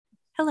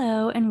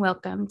Hello and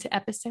welcome to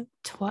episode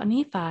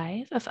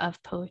 25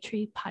 of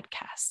Poetry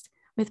Podcast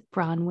with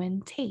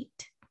Bronwyn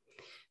Tate.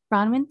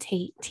 Bronwyn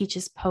Tate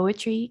teaches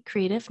poetry,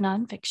 creative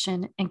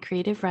nonfiction, and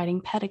creative writing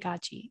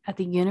pedagogy at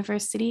the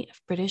University of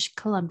British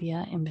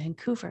Columbia in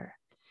Vancouver.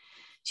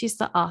 She's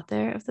the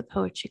author of the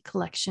poetry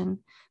collection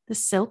The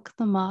Silk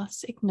the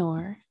Moths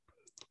Ignore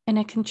and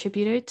a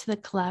contributor to the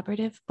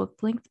collaborative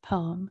book-length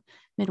poem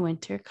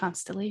Midwinter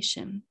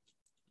Constellation.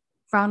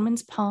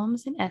 Bronwyn's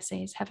poems and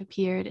essays have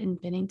appeared in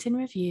Bennington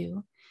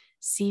Review,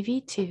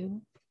 CV2,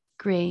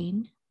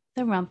 Grain,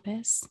 The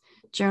Rumpus,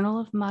 Journal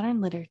of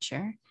Modern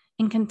Literature,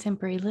 and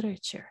Contemporary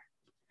Literature.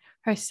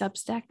 Her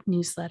Substack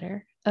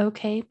newsletter,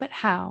 Okay But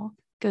How,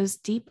 goes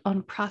deep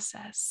on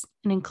process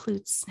and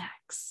includes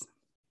snacks.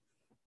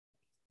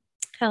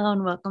 Hello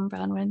and welcome,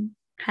 Bronwyn.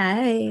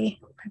 Hi,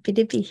 happy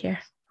to be here.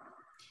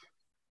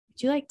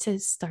 Would you like to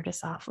start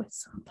us off with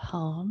some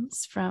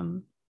poems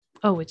from,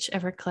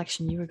 whichever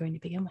collection you were going to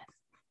begin with?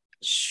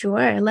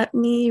 Sure. Let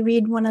me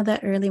read one of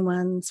the early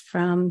ones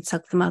from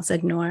Silk the Moths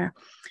Ignore.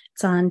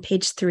 It's on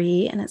page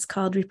 3 and it's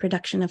called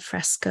Reproduction of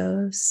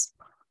Frescoes.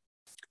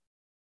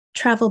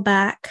 Travel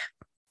back.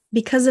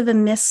 Because of a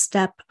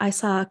misstep, I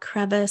saw a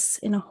crevice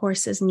in a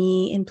horse's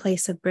knee in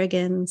place of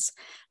brigands,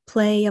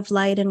 play of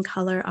light and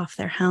color off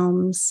their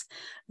helms,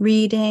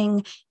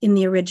 reading in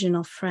the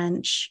original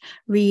French,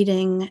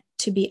 reading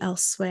to be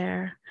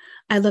elsewhere.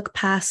 I look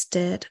past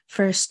it,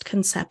 first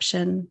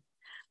conception.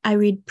 I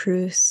read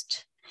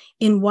Proust.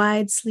 In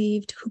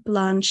wide-sleeved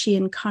houppelande she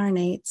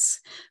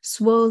incarnates,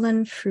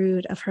 swollen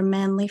fruit of her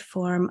manly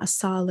form, a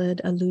solid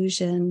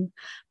illusion.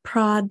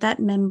 Prod that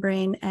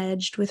membrane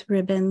edged with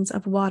ribbons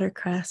of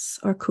watercress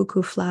or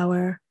cuckoo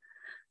flower.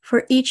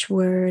 For each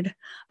word,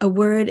 a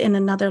word in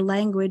another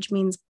language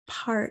means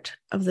part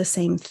of the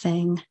same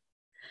thing.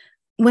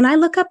 When I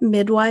look up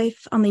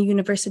midwife on the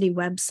university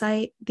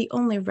website, the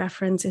only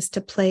reference is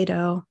to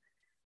Plato.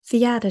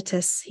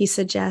 Theaetetus, he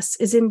suggests,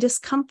 is in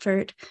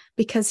discomfort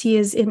because he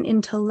is in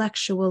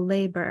intellectual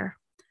labor.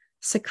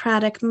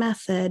 Socratic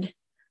method,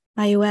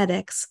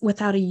 Mioetics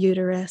without a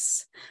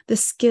uterus, the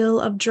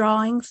skill of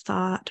drawing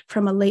thought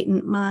from a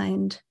latent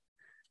mind.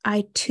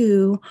 I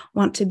too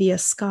want to be a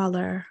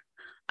scholar.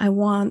 I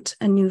want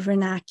a new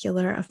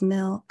vernacular of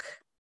milk.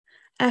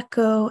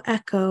 Echo,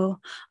 echo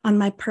on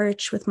my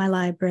perch with my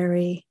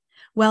library.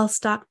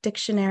 Well-stocked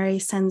dictionary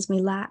sends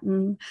me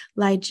Latin,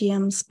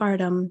 Lygium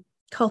spartum,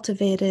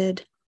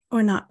 cultivated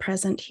or not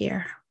present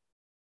here.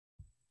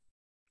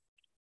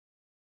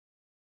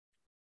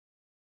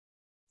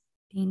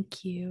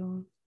 Thank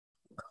you.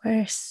 Of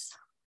course.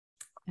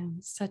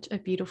 And such a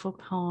beautiful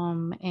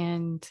poem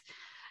and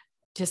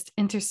just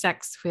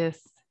intersects with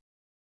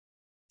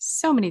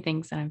so many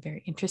things that I'm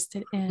very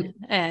interested in.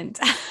 And,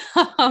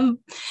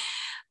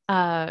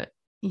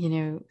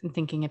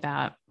 thinking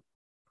about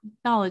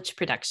knowledge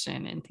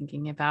production and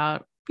thinking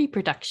about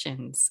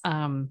reproductions,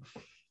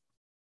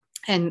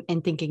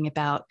 and thinking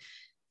about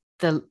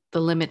the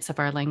limits of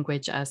our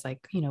language as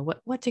like,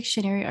 what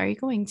dictionary are you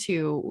going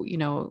to,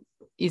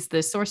 is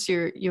the source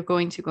you're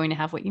going to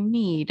have what you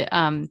need,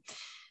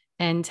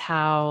 and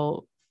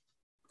how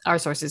our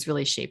sources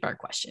really shape our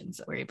questions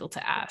that we're able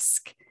to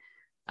ask.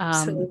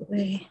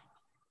 Absolutely.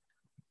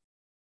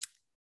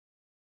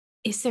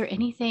 Is there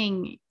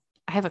anything,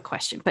 I have a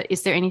question, but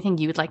is there anything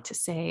you would like to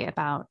say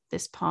about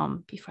this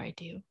poem before I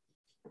do?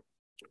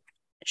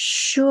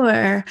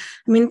 Sure.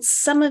 I mean,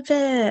 some of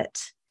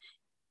it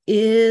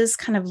is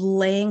kind of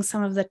laying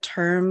some of the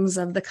terms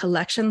of the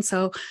collection.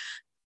 So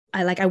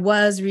I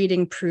was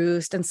reading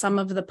Proust, and some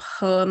of the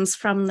poems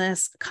from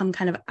this come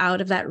kind of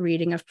out of that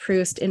reading of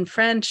Proust in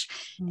French,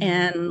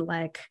 and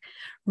like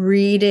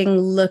reading,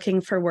 looking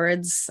for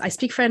words. I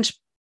speak French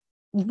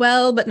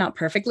well, but not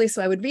perfectly.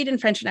 So I would read in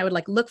French and I would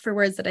look for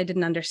words that I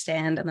didn't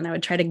understand. And then I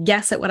would try to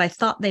guess at what I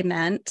thought they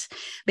meant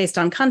based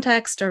on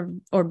context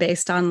or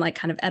based on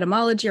kind of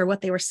etymology or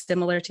what they were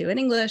similar to in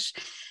English.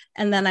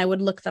 And then I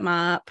would look them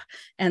up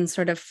and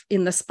sort of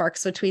in the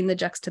sparks between the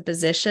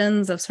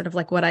juxtapositions of sort of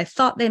what I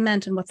thought they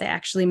meant and what they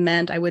actually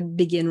meant, I would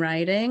begin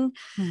writing.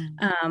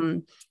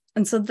 And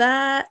so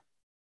that,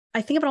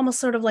 I think of it almost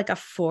sort of like a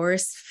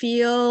force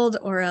field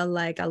or a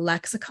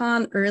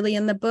lexicon early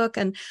in the book,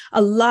 and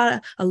a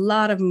lot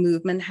of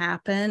movement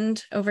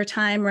happened over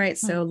time, right?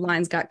 So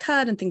lines got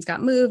cut and things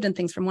got moved and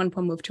things from one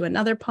poem moved to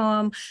another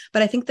poem.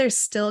 But I think there's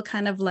still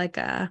kind of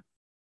a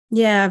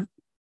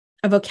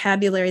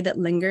vocabulary that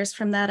lingers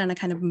from that, and a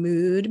kind of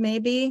mood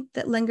maybe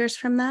that lingers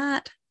from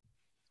that.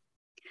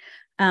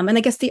 And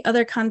I guess the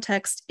other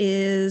context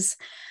is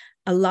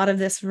a lot of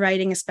this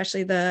writing,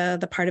 especially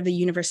the part of the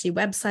university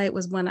website,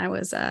 was when I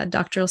was a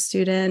doctoral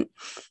student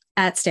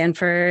at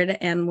Stanford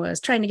and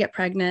was trying to get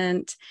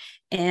pregnant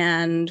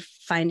and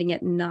finding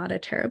it not a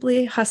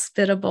terribly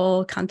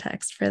hospitable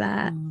context for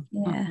that.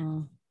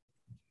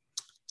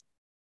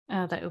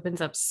 That opens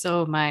up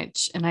so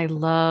much. And I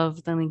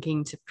love the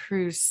linking to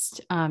Proust,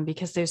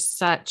 because there's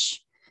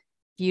such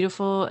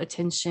beautiful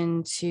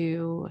attention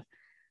to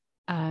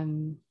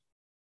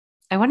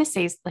I want to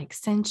say like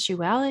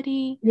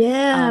sensuality.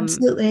 Yeah,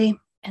 absolutely.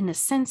 the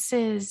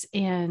senses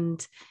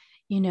and,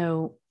 you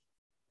know,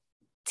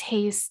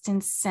 taste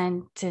and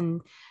scent.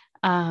 And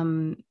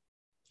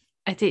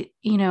I think,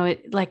 you know,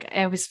 like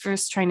I was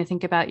first trying to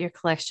think about your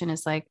collection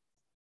as like,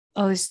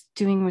 oh, it's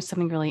doing with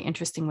something really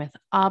interesting with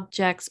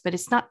objects, but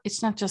it's not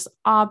just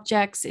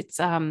objects. It's,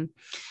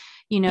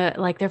 you know,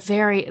 like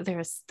they're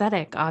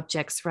aesthetic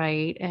objects.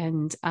 Right.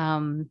 And,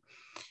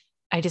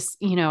 I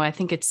just, you know, I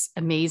think it's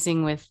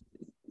amazing with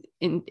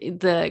in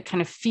the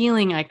kind of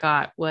feeling I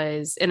got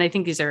was, and I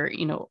think these are,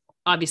 you know,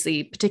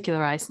 obviously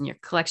particularized in your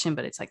collection,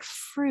 but it's like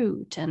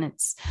fruit and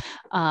it's,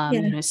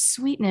 you know,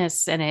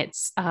 sweetness and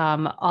it's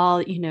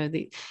all, you know,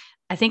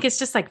 I think it's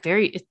just like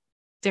they're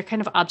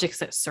kind of objects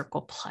that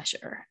circle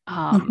pleasure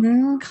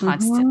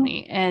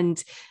constantly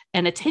and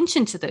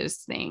attention to those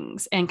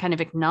things and kind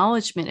of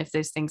acknowledgement of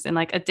those things. And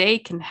like a day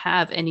can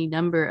have any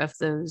number of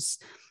those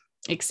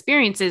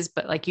experiences,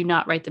 but like you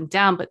not write them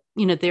down, but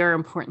you know, they're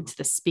important to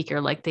the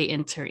speaker. Like they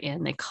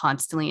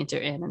constantly enter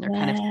in and they're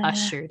kind of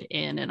ushered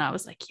in. And I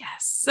was like,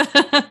 yes.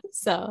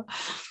 So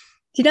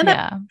do you know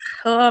that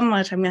so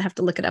much? I'm going to have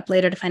to look it up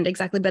later to find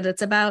exactly, but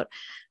it's about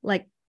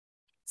like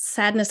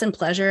sadness and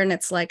pleasure. And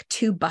it's like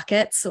two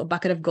buckets. So a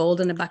bucket of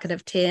gold and a bucket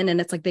of tin.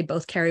 And it's like, they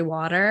both carry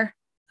water.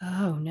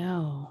 Oh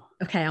no.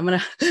 Okay.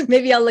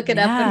 Maybe I'll look it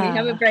up when we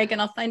have a break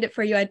and I'll find it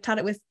for you. I taught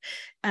it with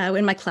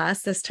in my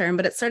class this term,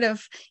 but it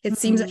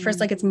seems at first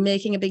like it's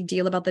making a big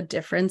deal about the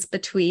difference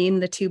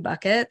between the two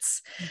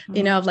buckets,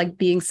 you know, of like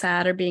being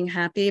sad or being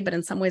happy. But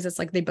in some ways it's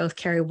like they both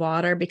carry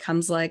water,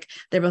 becomes like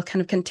they're both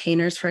kind of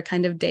containers for a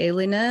kind of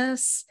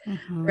dailiness,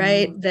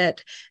 right?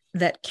 That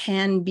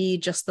can be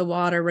just the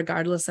water,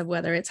 regardless of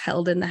whether it's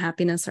held in the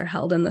happiness or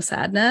held in the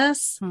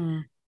sadness.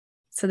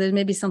 So there's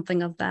maybe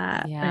something of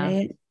that,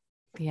 right?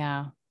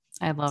 Yeah,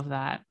 I love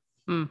that.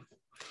 And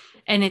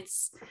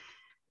it's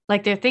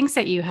like, there are things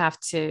that you have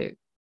to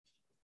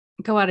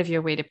go out of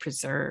your way to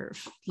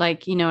preserve.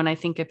 Like, you know, and I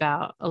think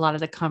about a lot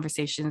of the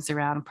conversations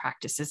around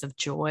practices of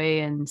joy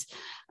and,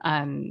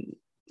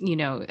 you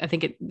know, I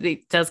think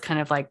it does kind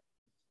of like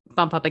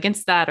bump up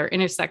against that or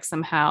intersect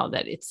somehow,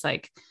 that it's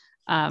like,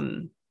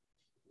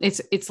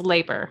 it's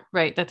labor,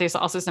 right? That there's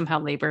also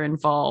somehow labor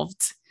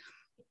involved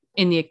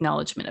in the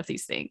acknowledgement of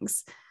these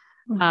things.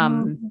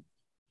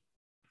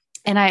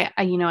 And I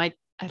you know, I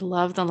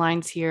love the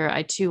lines here.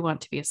 I too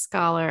want to be a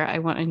scholar. I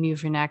want a new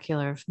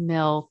vernacular of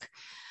milk.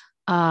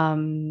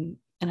 And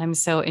I'm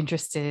so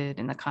interested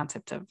in the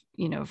concept of,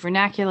 you know,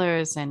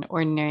 vernaculars and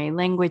ordinary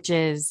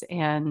languages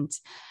and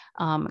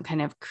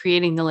kind of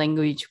creating the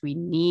language we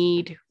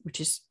need, which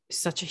is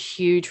such a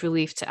huge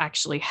relief to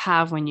actually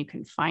have when you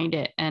can find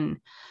it. And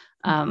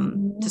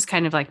just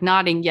kind of like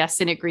nodding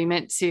yes in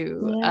agreement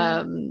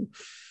to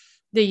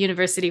the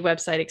university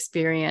website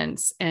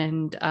experience.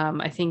 And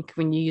I think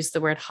when you use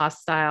the word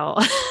hostile,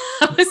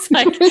 I was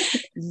like,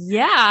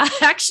 yeah,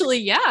 actually,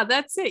 yeah,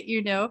 that's it.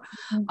 You know,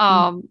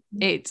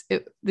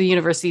 the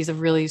university is a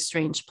really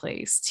strange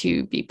place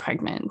to be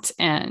pregnant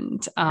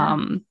and,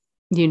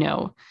 you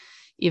know,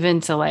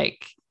 even to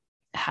like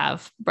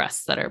have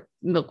breasts that are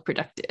milk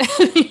productive,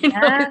 you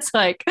know, it's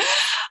like,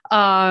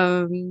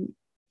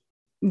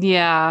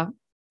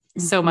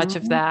 so much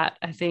of that.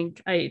 I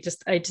think I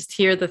just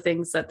hear the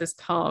things that this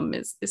poem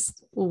is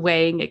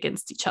weighing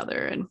against each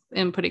other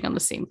and putting on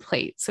the same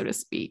plate, so to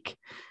speak.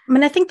 I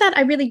mean, I think that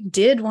I really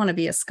did want to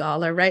be a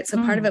scholar, right? So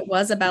part of it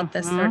was about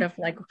this sort of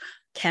like,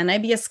 can I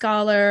be a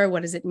scholar?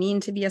 What does it mean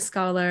to be a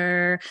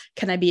scholar?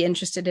 Can I be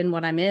interested in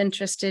what I'm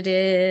interested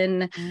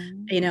in?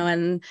 You know,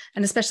 and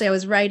especially I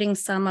was writing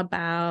some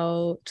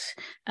about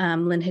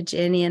Lynn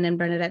Heginian and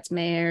Bernadette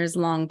Mayer's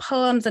long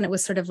poems. And it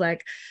was sort of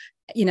like,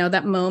 you know,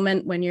 that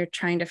moment when you're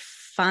trying to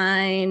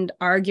find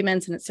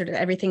arguments and it's sort of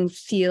everything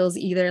feels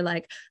either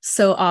like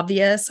so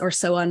obvious or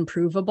so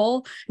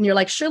unprovable. And you're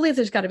like, surely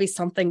there's got to be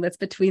something that's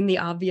between the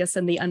obvious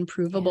and the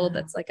unprovable.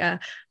 That's like a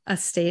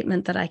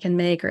statement that I can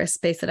make or a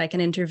space that I can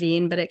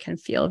intervene, but it can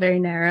feel very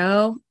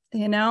narrow,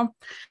 you know?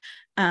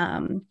 So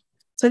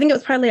I think it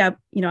was partly, I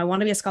want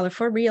to be a scholar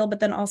for real,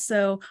 but then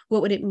also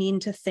what would it mean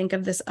to think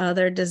of this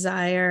other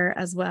desire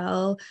as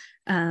well?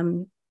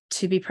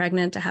 To be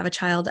pregnant, to have a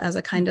child as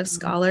a kind of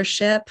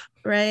scholarship,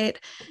 right?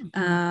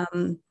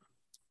 And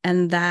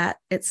that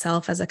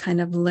itself as a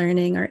kind of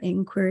learning or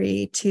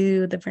inquiry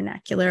to the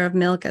vernacular of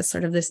milk as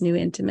sort of this new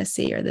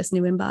intimacy or this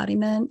new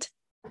embodiment.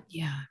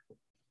 Yeah.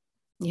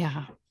 You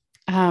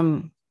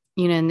know,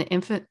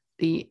 and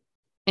the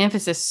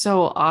emphasis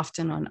so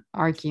often on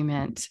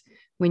argument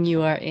when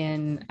you are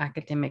in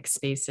academic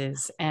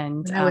spaces.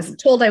 And I was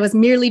told I was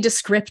merely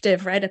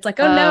descriptive, right? It's like,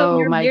 oh no,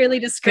 you're merely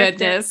descriptive.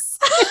 Goodness.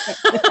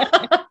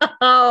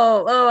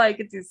 oh, I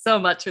could do so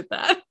much with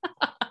that.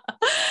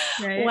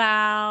 Right?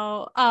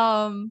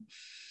 Wow.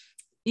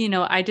 You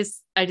know, I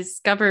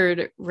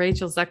discovered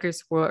Rachel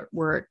Zucker's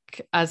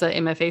work as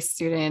an MFA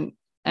student,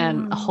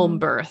 and A Home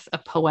Birth, a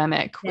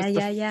Poemic was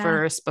the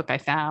first book I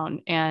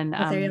found. And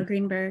Ariel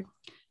Greenberg.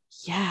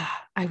 Yeah,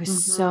 I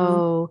was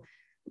so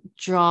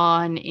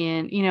drawn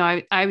in, you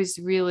know, I was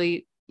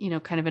really, you know,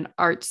 kind of an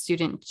art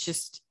student,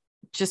 just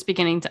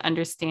beginning to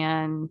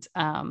understand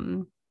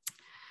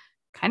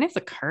kind of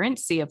the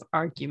currency of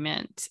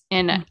argument.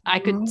 And I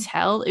could Mhm.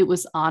 tell it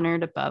was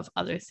honored above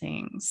other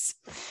things.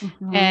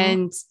 Mhm.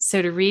 And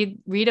so to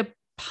read a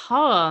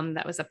poem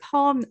that was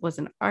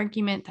an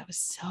argument that was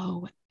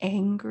so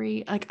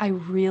angry, like I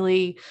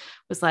really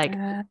was like,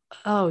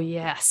 oh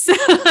yes.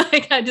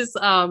 Like I just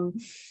really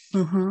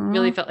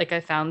Mhm. felt like I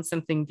found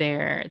something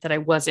there that I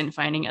wasn't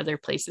finding other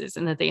places,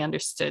 and that they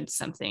understood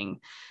something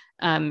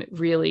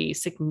really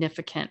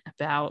significant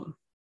about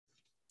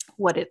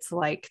what it's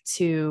like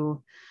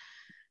to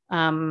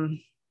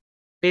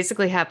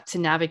basically have to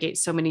navigate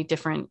so many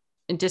different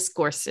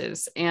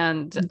discourses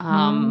and Mhm.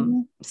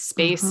 Mhm.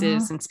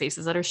 spaces, and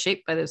spaces that are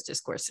shaped by those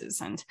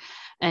discourses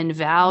and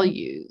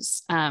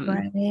values,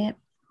 Right.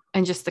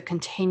 and just the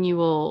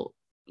continual,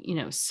 I mean,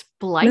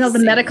 the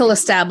medical splicing.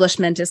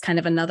 establishment is kind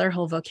of another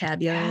whole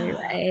vocabulary,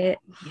 Yeah. right?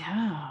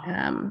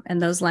 Yeah.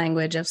 And those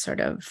language of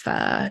sort of,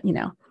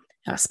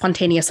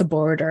 spontaneous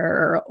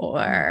aborter,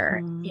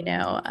 or,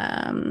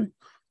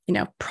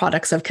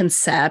 products of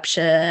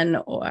conception,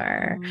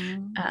 or,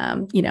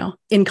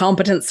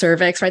 incompetent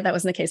cervix, right? That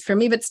wasn't the case for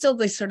me, but still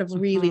this sort of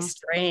really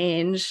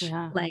strange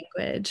Yeah.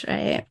 language,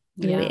 right?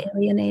 Yeah. Really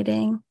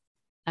alienating.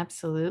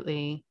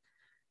 Absolutely.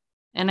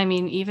 And I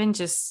mean, even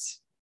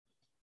just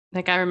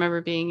like I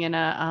remember being in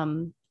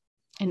an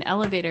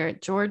elevator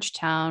at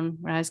Georgetown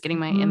when I was getting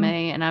my Mhm.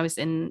 MA, and I was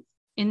in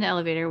the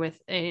elevator with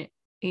a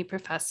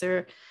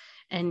professor,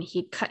 and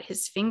he cut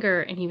his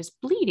finger and he was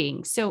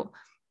bleeding. So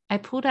I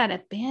pulled out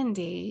a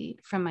Band-Aid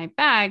from my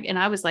bag, and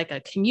I was like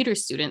a commuter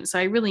student, so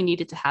I really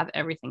needed to have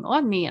everything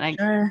on me, and I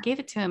Sure. gave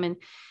it to him, and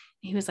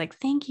he was like,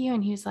 "Thank you."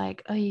 And he was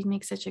like, "Oh, you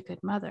make such a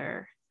good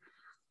mother."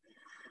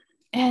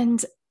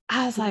 And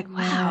I was like,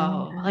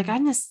 wow, like Yeah.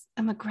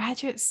 I'm a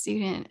graduate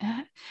student.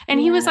 And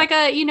he was Yeah.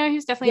 like he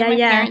was definitely Yeah. in my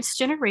Yeah. parents'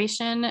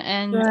 generation.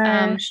 And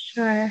Sure.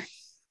 Sure.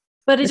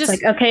 but it It's like,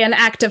 just, okay, an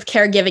act of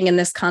caregiving in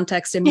this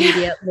context yeah,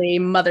 immediately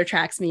mother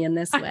tracks me in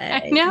this I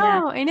way. Yeah.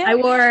 know, I know.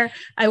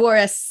 I wore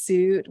a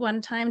suit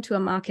one time to a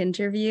mock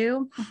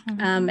interview,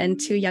 and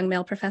two Mhm. young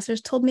male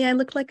professors told me I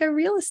looked like a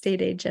real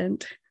estate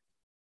agent,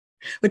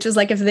 which was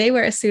like, if they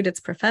wear a suit,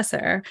 it's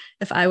professor.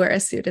 If I wear a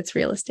suit, it's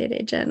real estate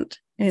agent,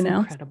 It's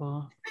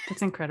incredible.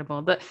 It's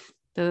incredible.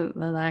 The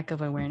lack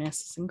of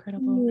awareness is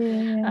incredible.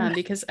 Yeah.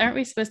 Because aren't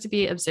we supposed to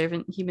be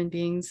observant human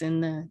beings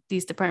in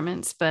these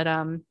departments? But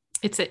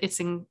it's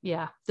in,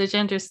 yeah, the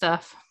gender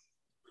stuff.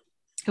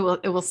 It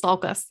will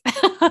stalk us.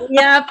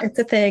 Yep, it's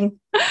a thing.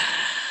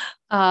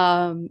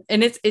 And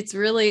it's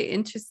really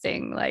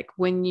interesting, like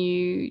when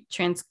you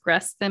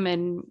transgress them,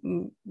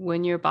 and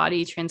when your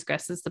body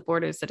transgresses the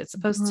borders that it's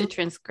supposed to Mhm.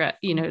 transgress,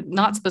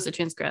 not Mhm. supposed to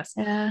transgress.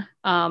 Yeah.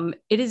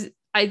 It is,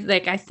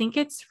 I think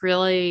it's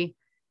really,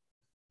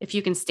 if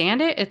you can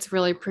stand it, it's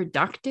really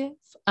productive.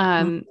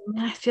 Mhm.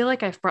 I feel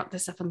like I've brought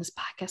this up on this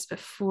podcast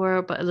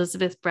before, but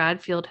Elizabeth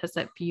Bradfield has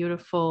that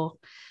beautiful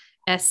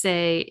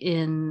essay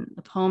in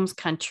The Poems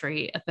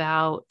Country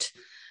about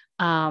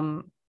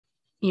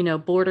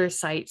border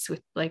sites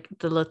with like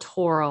the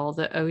littoral,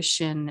 the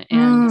ocean,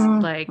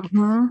 and like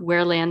Mhm.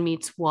 where land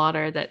meets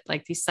water, that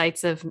like these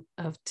sites of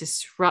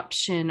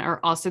disruption are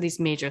also these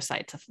major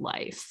sites of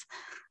life.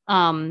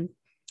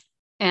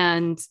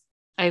 And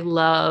I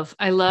love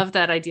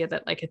that idea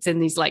that like it's in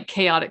these like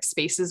chaotic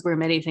spaces where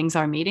many things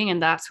are meeting,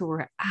 and that's where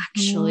we're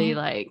actually Mhm.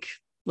 like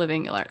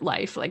living our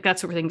life. Like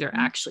that's where things are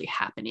actually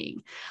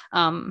happening.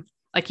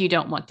 Like you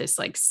don't want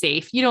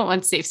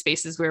safe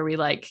spaces where we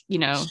like, say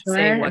Sure. what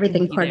can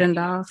Everything be there. cordoned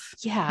off.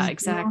 Yeah, Mhm.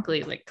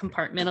 exactly. Like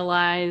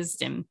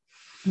compartmentalized. And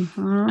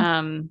Mhm.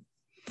 um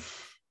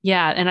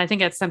yeah, and I think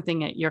that's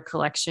something at your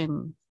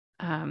collection,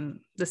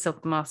 the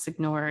Silk Moss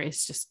Ignore,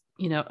 is just,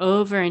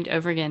 over and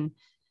over again.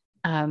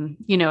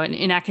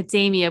 In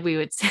academia, we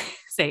would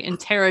say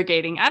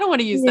interrogating. I don't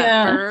want to use that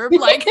Yeah. verb.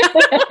 Like, I don't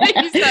want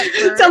to use that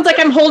verb. Sounds like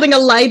I'm holding a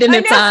light in I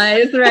its know.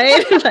 eyes,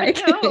 right? Like,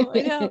 I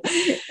know.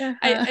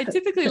 I uh-huh.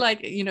 typically like,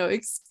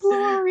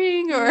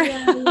 exploring, or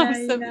Yeah,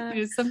 yeah,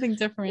 yeah. something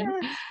different.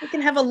 Yeah, we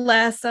can have a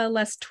less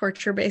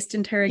torture-based Yeah,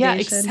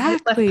 interrogation,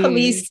 exactly.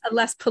 a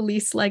less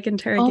police-like Oh my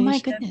interrogation.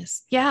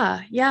 goodness.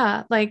 Yeah,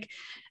 yeah. Like,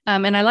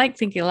 and I like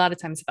thinking a lot of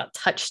times about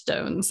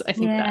touchstones. I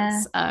think Yeah.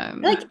 that's I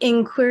like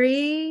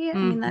inquiry. I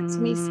mean, that to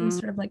me seems mhm,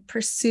 sort of like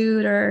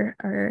pursuit, or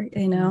or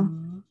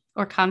process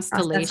of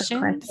constellations,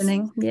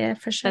 questioning. Yeah,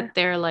 for that sure.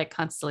 they're like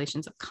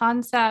constellations of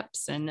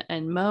concepts and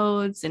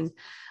modes. And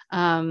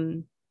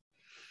um,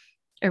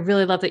 I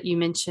really love that you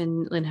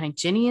mentioned Lynn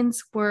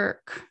Hygenian's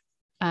work,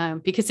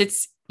 because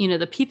it's,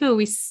 the people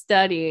we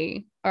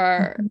study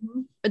are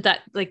Mhm. that,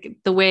 like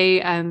the way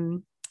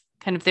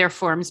kind of their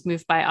forms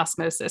move by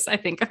osmosis, I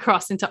think,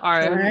 across into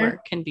our own Sure,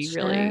 work can be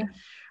really, sure.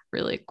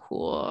 really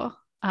cool.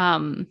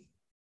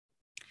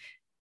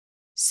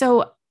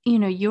 So,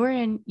 you're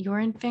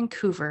in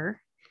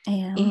Vancouver, I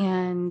am.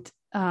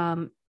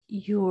 and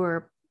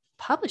your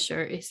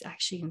publisher is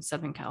actually in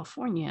Southern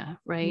California,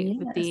 right?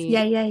 With Yes.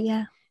 Yeah, the yeah,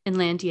 yeah.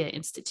 Inlandia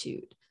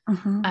Institute.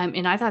 Mhm.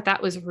 And I thought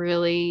that was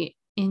really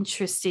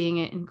interesting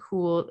and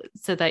cool,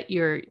 so that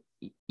your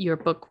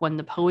book won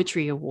the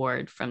poetry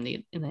award from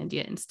the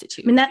Inlandia I mean,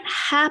 Institute. that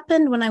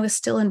happened when I was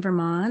still in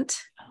Vermont.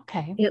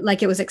 Okay.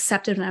 It was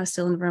accepted when I was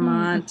still in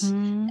Vermont.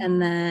 Mm-hmm.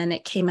 And then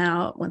it came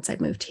out once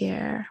I'd moved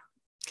here.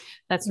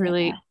 That's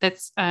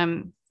as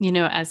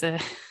a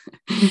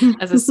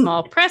as a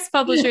small press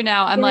publisher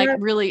now, I'm like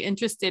really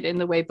interested in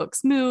the way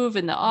books move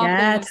and the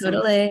authors. Yeah,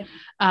 totally.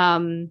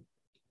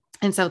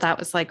 And so that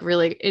was like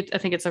really, I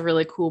think it's a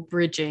really cool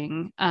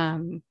bridging.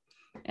 And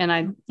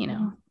I'd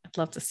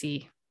love to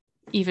see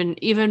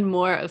even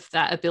more of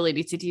that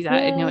ability to do that.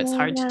 I know it's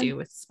hard to do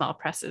with small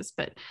presses,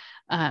 but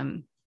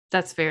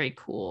that's very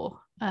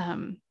cool.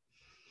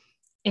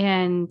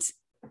 And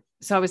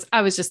so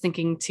I was just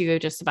thinking too,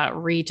 just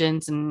about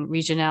regions and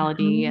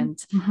regionality,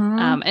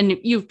 and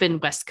you've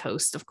been West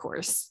Coast, of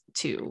course,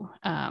 too,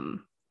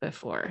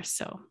 before.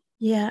 So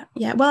yeah.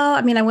 Well,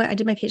 I mean, I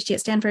did my PhD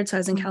at Stanford, so I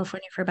was in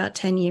California for about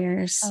 10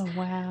 years. Oh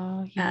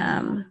wow!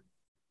 Yeah.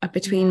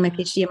 Between my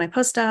PhD and my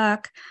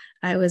postdoc,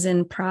 I was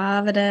in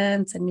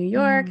Providence and New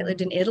York. I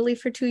lived in Italy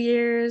for 2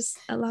 years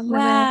along the way.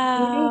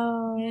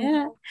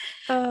 Yeah.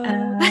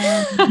 And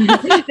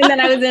then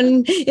I was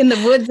in the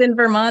woods in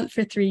Vermont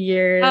for 3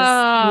 years,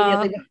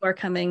 immediately before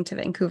coming to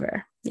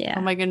Vancouver. Yeah.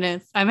 Oh my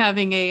goodness. I'm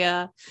having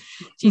a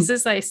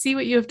Jesus, I see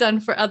what you have done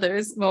for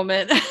others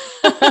moment.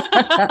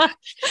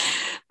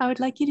 I would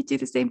like you to do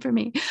the same for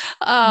me.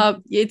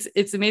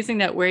 It's amazing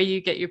that where you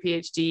get your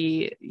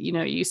PhD,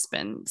 you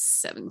spend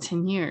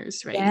 17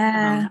 years, right?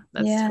 Yeah.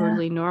 That's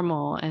totally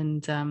normal.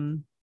 And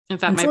in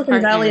fact, my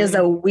Silicon Valley is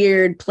a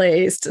weird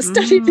place to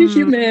study the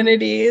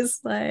humanities.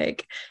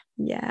 Like,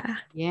 yeah.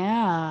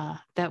 Yeah,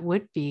 that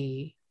would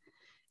be.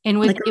 And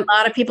with a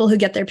lot of people who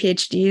get their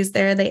PhDs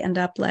there, they end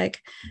up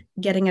like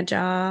getting a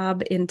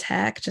job in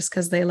tech just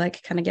because they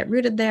like kind of get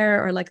rooted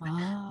there, or like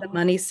the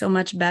money's so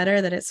much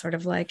better that it's sort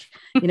of like,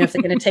 if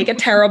they're going to take a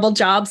terrible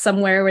job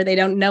somewhere where they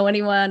don't know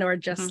anyone, or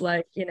just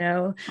like,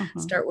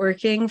 start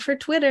working for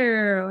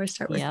Twitter or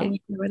start working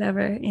for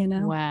whatever,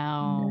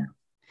 Wow. Yeah.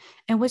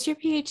 And was your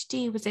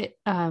PhD, was it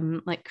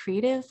like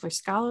creative or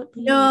scholarly?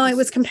 No, it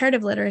was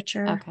comparative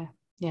literature. Okay.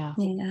 Yeah.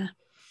 Yeah.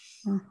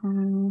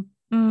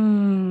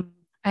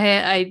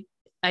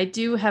 I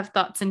do have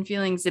thoughts and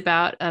feelings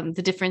about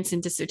the difference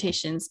in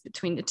dissertations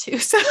between the two.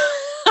 So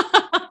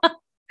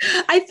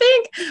I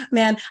think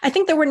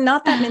there were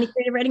not that many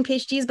creative writing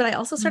PhDs, but I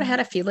also sort of had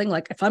a feeling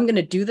like, if I'm going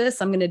to do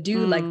this, I'm going to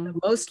do like the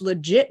most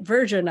legit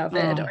version of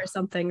it or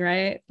something,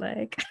 right?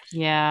 Like,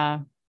 yeah.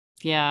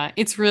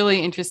 It's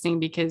really interesting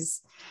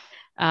because,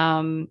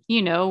 when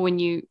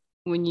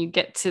you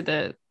get to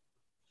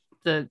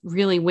the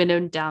really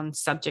winnowed down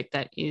subject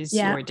that is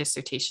your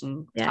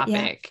dissertation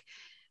topic,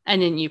 and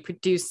then you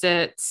produce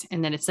it,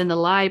 and then it's in the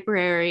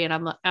library,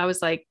 and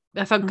I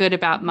felt good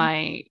about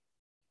my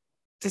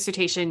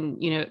dissertation,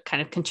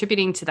 kind of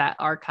contributing to that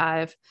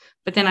archive.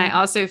 But then I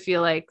also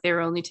feel like there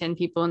are only 10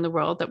 people in the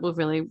world that will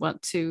really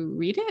want to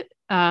read it.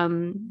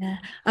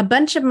 A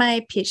bunch of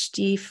my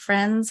PhD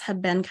friends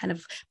have been kind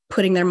of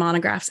putting their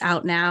monographs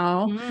out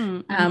now,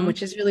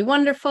 which is really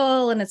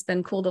wonderful. And it's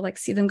been cool to like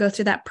see them go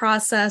through that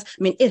process.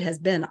 I mean, it has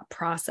been a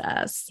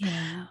process.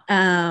 Yeah.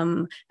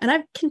 And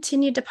I've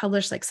continued to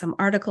publish like some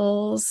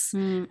articles.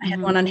 I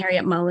had one on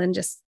Harriet Mullen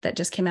that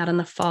just came out in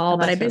the fall,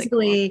 but I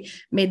basically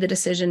made the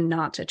decision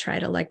not to try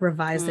to like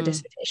revise the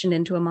dissertation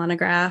into a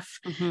monograph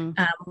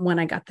when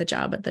I got the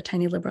job at the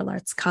tiny liberal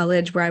arts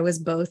college, where I was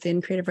both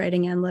in creative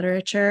writing and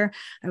literature.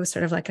 I was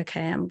sort of like,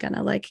 okay, I'm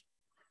gonna like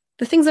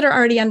the things that are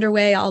already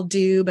underway, I'll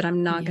do, but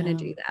I'm not gonna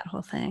do that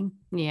whole thing.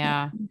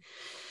 Yeah.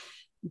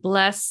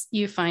 Bless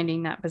you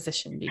finding that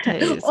position,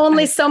 because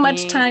only so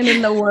much time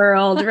in the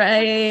world,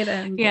 right?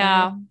 And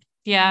yeah.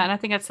 And I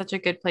think that's such a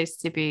good place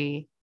to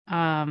be,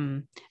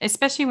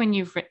 especially when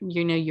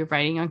you're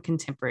writing on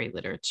contemporary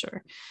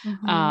literature.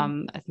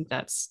 I think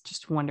that's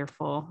just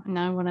wonderful. And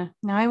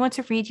now I want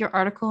to read your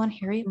article on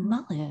Harriet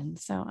Mullen,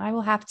 so I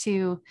will have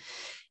to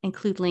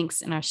include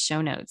links in our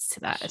show notes to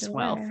that as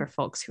well for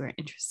folks who are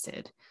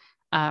interested,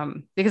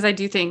 because I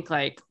do think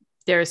like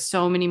there are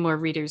so many more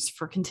readers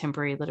for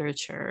contemporary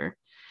literature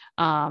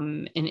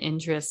and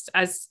interest,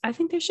 as I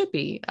think there should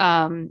be.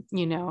 I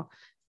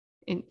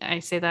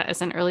say that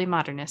as an early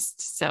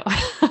modernist. So,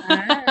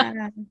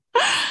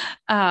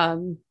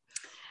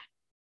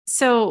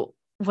 so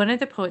one of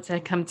the poets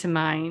that come to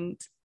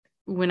mind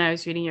when I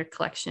was reading your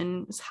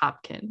collection was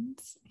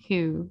Hopkins,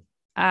 who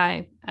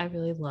I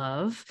really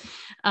love.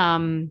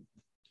 In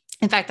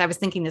fact, I was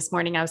thinking this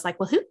morning, I was like,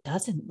 well, who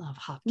doesn't love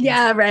Hopkins?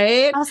 Yeah,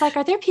 right. I was like,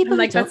 are there people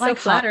who don't like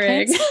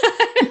flattering?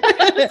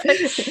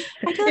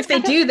 If they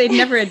do, they'd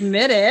never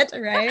admit it,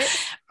 right?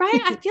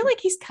 Right. I feel like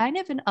he's kind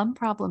of an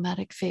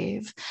unproblematic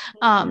fave.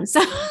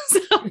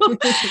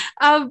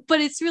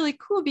 But it's really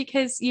cool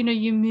because,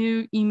 you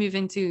move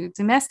into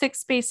domestic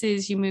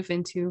spaces, you move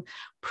into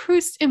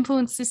Proust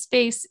influences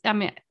space. I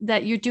mean,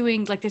 that you're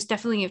doing, like, there's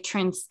definitely a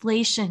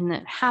translation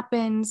that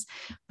happens,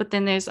 but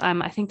then there's,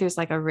 I think there's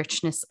like a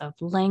richness of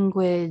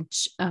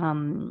language,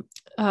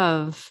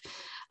 of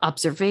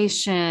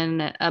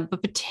observation,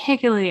 but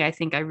particularly, I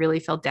think I really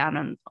fell down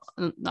on,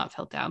 not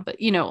fell down, but,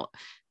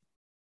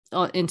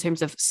 in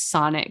terms of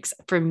sonics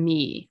for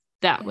me,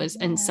 that was,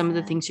 and some of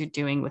the things you're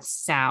doing with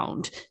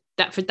sound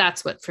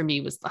that's what for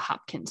me was the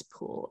Hopkins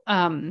pool.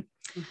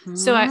 Mm-hmm.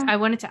 So I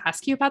wanted to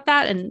ask you about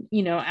that, and,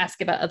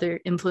 ask about other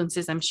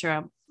influences I'm sure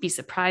I'll be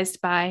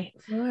surprised by.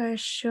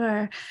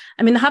 Sure.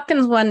 I mean, the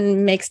Hopkins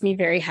one makes me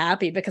very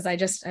happy because I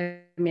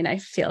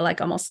feel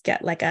like almost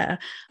get like a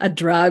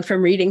drug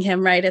from reading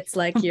him, right? It's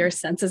like your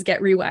senses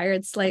get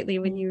rewired slightly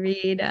when you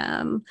read,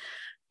 the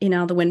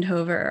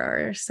Windhover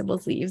or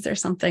Sybil's Leaves or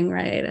something,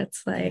 right?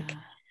 It's like,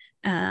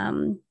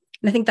 and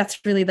I think that's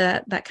really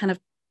that kind of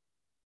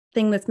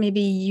thing that's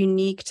maybe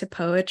unique to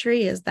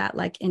poetry is that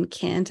like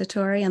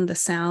incantatory and the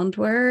sound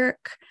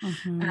work.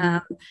 Mm-hmm.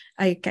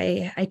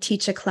 I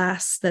teach a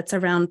class that's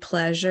around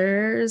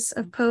pleasures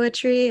of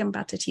poetry. I'm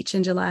about to teach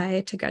in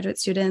July to graduate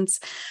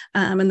students.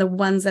 And the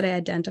ones that I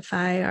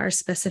identify are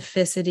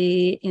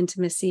specificity,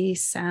 intimacy,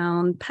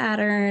 sound,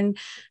 pattern,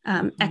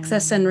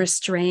 excess and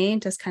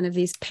restraint as kind of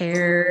these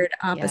paired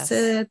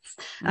opposites,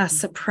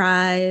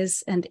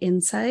 surprise and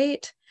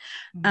insight.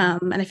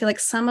 And I feel like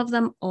some of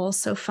them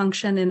also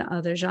function in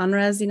other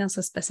genres, so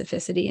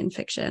specificity in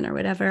fiction or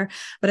whatever.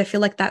 But I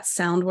feel like that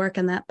sound work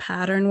and that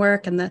pattern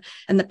work and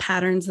the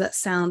patterns that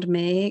sound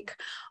make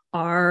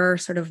are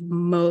sort of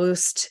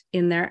most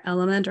in their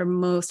element or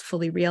most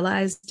fully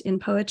realized in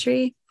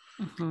poetry.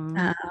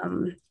 And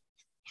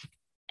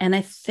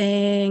I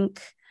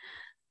think,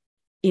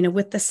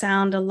 with the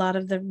sound, a lot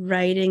of the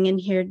writing in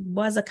here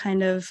was a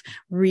kind of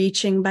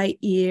reaching by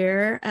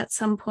ear at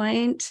some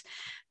point.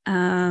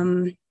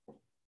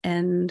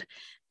 And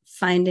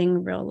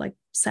finding real like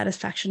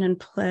satisfaction and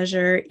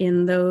pleasure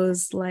in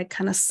those like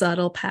kind of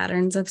subtle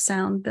patterns of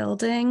sound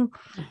building.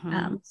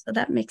 So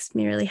that makes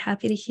me really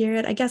happy to hear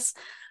it. I guess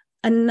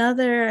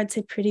another, I'd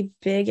say, pretty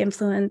big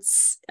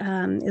influence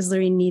is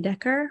Lorine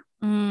Niedecker.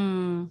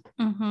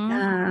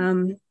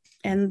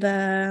 And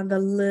the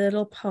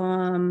little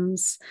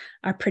poems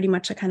are pretty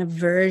much a kind of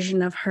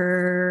version of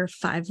her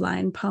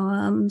 5-line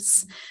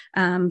poems,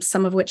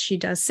 some of which she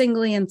does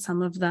singly, and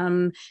some of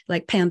them,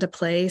 like Panda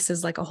Place,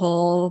 is like a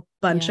whole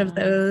bunch of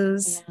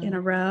those in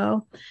a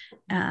row.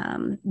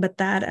 But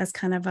that as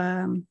kind of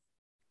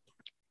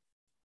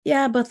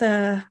both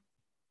a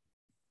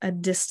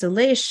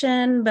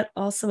distillation, but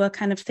also a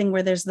kind of thing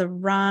where there's the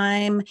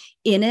rhyme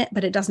in it,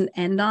 but it doesn't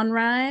end on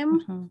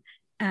rhyme.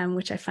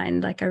 Which I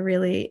find like a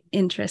really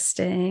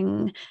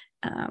interesting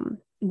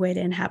way to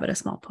inhabit a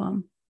small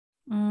poem.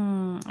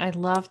 I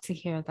love to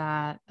hear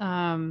that.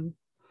 I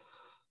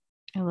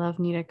love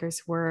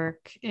Niedecker's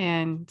work,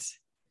 and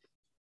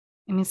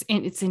it's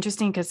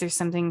interesting because there's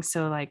something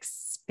so like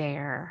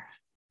spare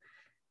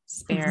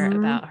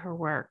about her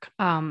work.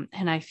 And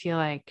I feel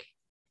like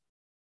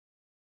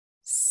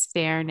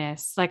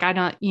spareness, like I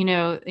don't,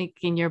 like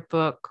in your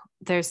book,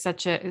 there's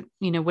such a,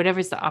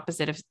 whatever's the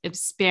opposite of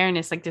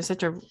spareness, like there's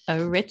such a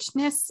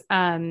richness,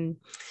 and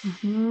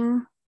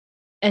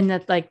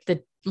that like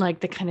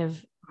the kind of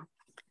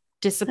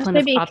discipline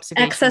of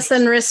observation. Excess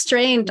and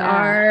restraint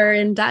are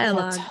in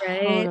dialogue,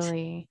 right?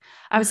 Totally.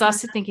 I was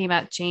also thinking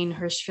about Jane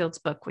Hirschfield's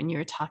book when you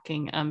were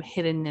talking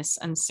hiddenness,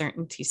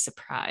 uncertainty,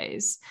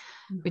 surprise,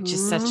 which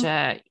is such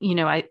a,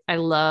 I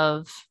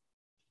love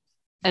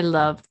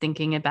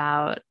thinking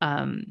about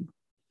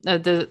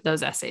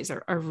those essays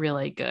are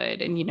really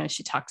good. And,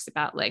 she talks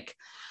about like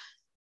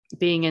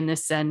being in the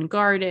Zen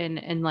garden,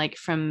 and like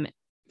from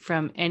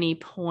any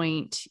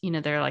point,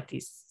 there are like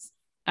these,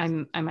 I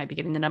might be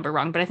getting the number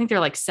wrong, but I think there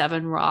are like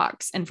 7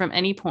 rocks. And from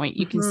any point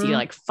you can see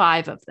like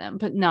 5 of them,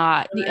 but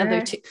not the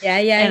other 2.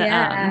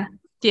 I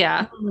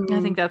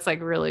think that's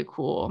like really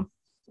cool.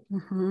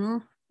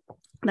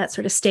 That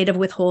sort of state of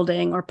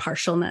withholding or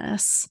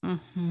partialness.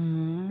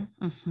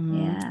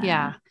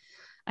 Yeah,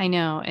 I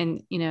know.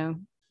 And,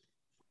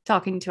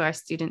 talking to our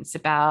students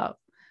about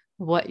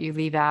what you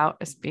leave out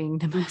as being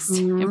the most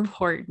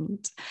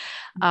important.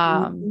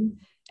 And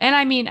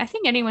I mean, I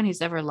think anyone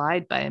who's ever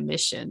lied by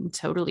omission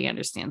totally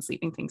understands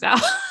leaving things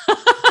out.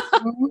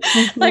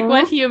 Like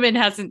what human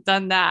hasn't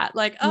done that?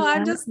 Like,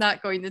 I'm just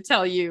not going to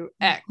tell you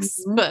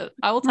X, but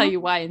I will tell you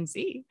Y and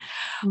Z.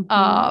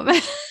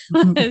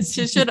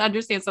 She should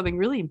understand something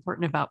really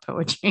important about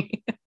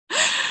poetry.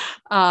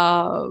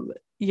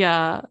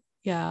 Yeah.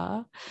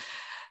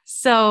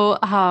 So,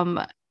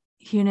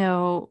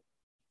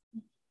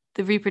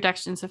 the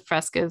reproductions of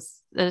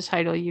frescoes, the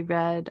title you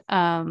read,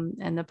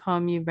 and the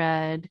poem you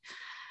read.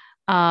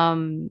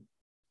 And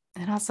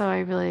also I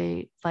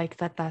really like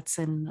that that's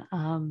in,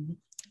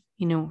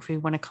 if we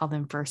want to call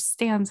them verse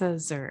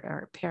stanzas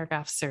or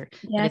paragraphs, or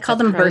I call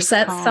them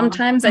versets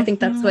sometimes. I think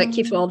that's what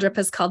Keith Waldrop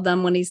has called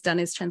them when he's done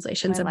his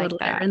translations of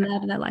Baudelaire and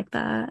that. And I like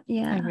that.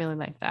 Yeah, I really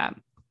like that.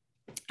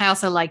 I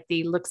also like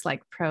the looks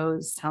like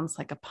prose, sounds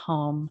like a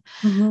poem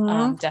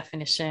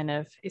definition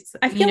of it's.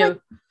 I feel like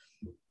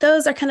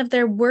those are kind of,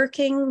 they're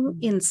working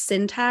in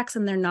syntax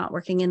and they're not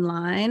working in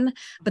line,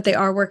 but they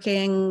are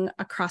working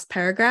across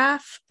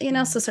paragraph,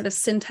 so sort of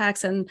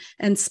syntax and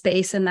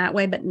space in that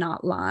way, but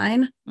not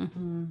line.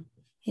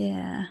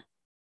 Yeah.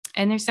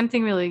 And there's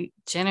something really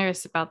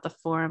generous about the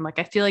form. Like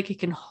I feel like you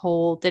can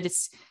hold that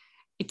it's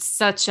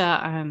such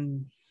a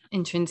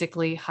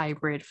intrinsically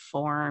hybrid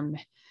form.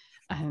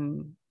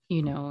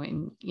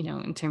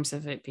 in terms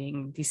of it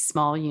being these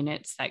small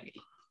units that,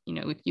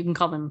 you can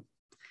call them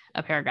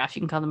a paragraph,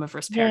 you can call them a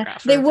verse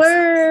paragraph. They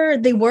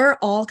were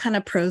all kind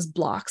of prose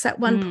blocks at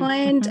one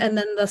point, and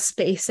then the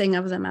spacing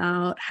of them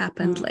out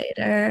happened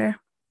later.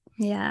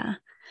 Yeah.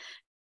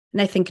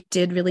 And I think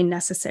did really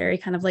necessary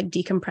kind of like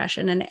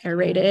decompression and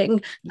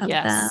aerating of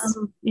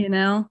them,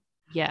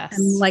 Yes.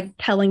 And like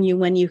telling you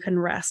when you can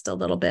rest a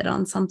little bit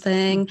on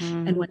something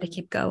and when to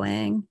keep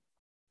going.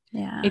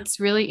 Yeah. It's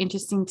really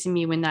interesting to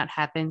me when that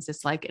happens.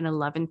 It's like an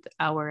 11th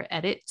hour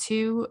edit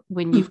too,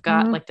 when you've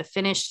got like the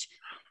finished,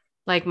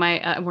 like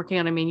I'm working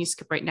on a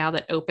manuscript right now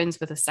that opens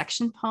with a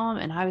section poem.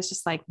 And I was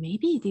just like,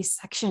 maybe these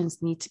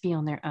sections need to be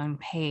on their own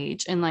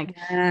page, and like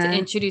to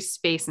introduce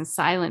space and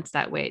silence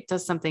that way, it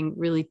does something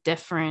really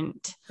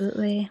different.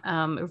 Absolutely.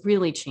 It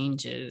really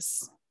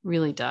changes,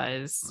 really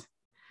does.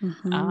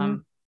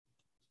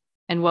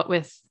 And what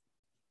with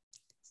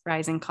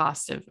rising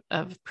cost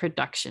of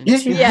production too,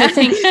 I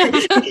think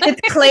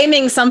it's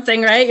claiming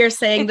something, right? You're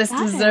saying this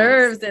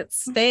deserves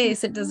its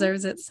space, it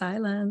deserves its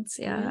silence.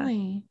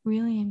 Really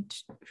and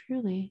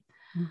truly.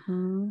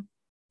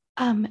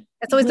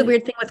 It's always the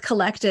weird thing with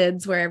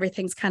collecteds where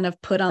everything's kind of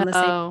put on the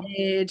same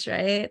page,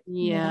 right?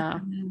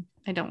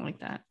 I don't like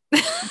that.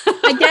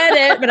 I get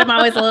it, but I'm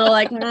always a little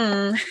like,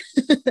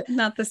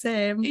 not the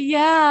same.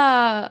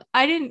 I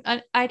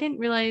didn't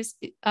realize.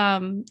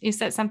 Is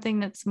that something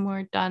that's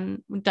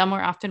done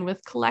more often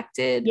with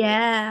collected?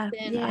 I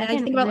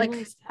think about like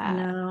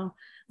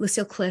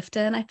Lucille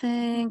Clifton, I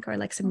think, or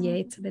like some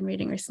Yeats I've been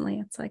reading recently.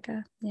 It's like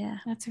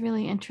that's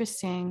really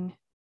interesting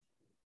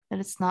that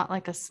it's not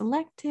like a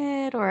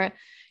selected, or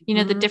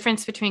the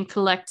difference between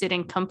collected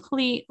and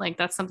complete. Like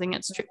that's something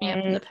that's tripped me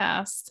up in the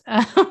past.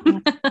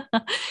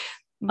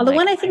 Although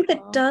one I think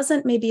that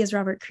doesn't maybe is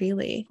Robert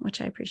Creeley,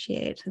 which I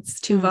appreciate. It's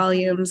 2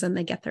 volumes and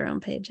they get their own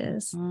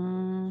pages.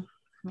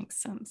 Makes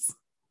sense.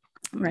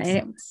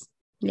 Right?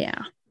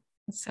 Yeah.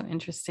 It's so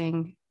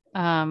interesting.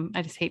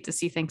 I just hate to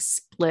see things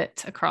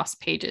split across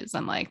pages.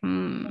 I'm like,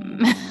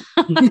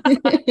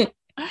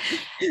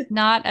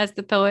 not as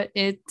the poet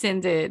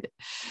intended.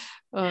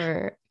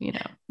 Or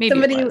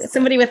maybe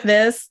somebody with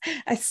this.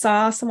 I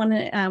saw someone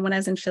when I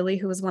was in Philly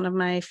who was one of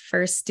my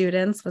first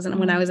students.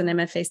 When I was an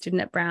MFA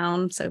student at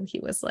Brown, so he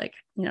was like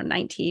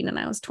 19 and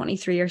I was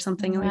 23 or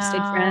something, and we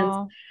stayed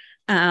friends.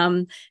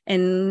 And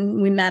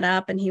we met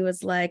up and he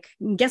was like,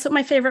 guess what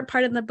my favorite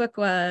part in the book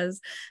was,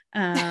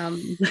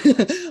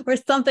 or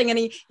something.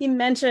 And he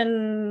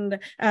mentioned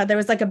there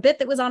was like a bit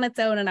that was on its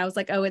own. And I was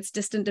like, oh, it's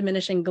Distant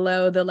Diminishing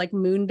Glow, the like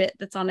moon bit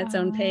that's on its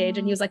own page.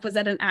 And he was like, was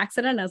that an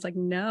accident? I was like,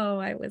 no,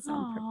 I was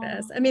on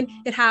purpose. I mean,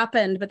 it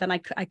happened, but then I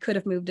could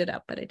have moved it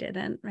up, but I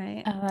didn't.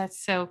 Right. Oh,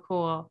 that's so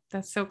cool.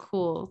 That's so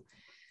cool.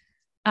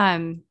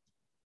 Would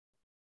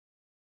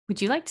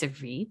you like to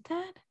read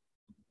that?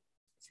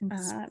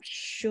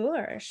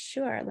 Sure.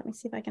 Let me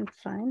see if I can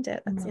find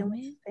it. That's the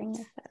only thing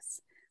with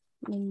this.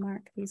 Let me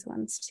mark these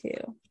ones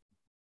too.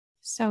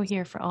 So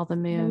here for all the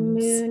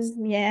moons.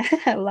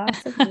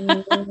 Lots of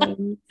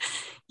moons.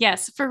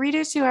 Yes, for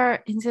readers who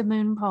are into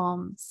moon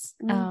poems,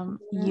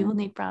 you will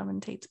need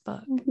Bronwyn Tate's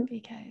book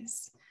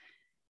because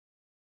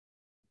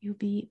you'll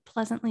be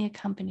pleasantly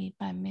accompanied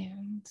by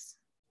moons.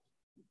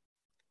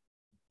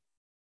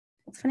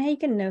 It's funny how you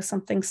can know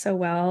something so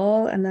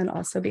well and then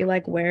also be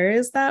like, where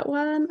is that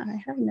one?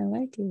 I have no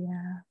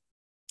idea.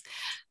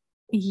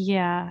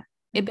 Yeah,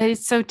 but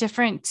it's so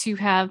different to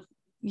have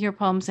your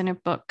poems in a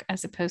book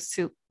as opposed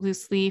to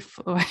loose leaf,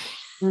 or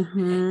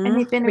and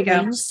they've been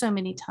arranged so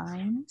many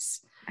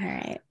times. All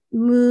right.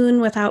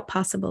 Moon without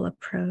possible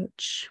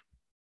approach.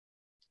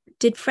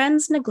 Did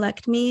friends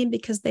neglect me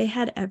because they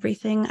had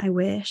everything I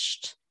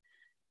wished?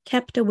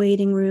 Kept a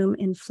waiting room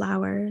in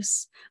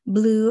flowers,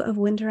 blue of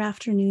winter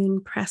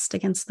afternoon pressed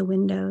against the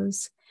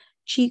windows,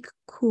 cheek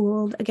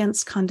cooled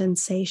against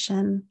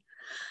condensation.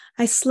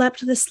 I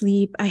slept the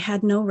sleep I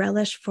had no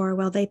relish for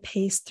while they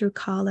paced through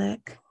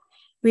colic.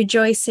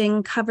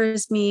 Rejoicing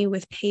covers me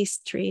with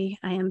pastry,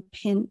 I am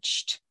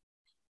pinched.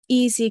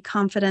 Easy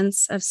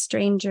confidence of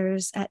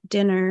strangers at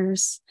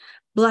dinners.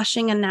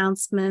 Blushing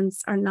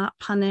announcements are not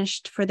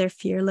punished for their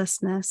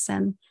fearlessness,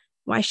 and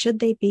why should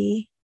they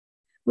be?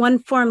 One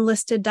form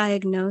listed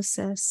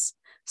diagnosis,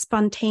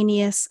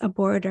 spontaneous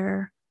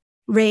aborter,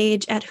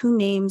 rage at who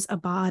names a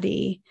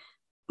body.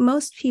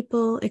 Most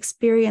people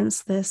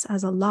experience this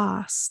as a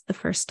loss, the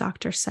first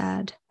doctor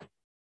said.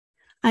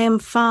 I am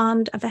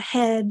fond of a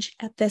hedge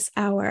at this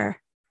hour.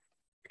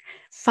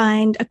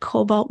 Find a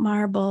cobalt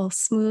marble,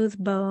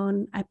 smooth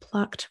bone I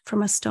plucked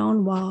from a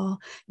stone wall,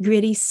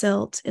 gritty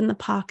silt in the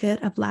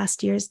pocket of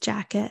last year's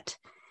jacket.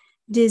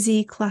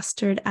 Dizzy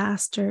clustered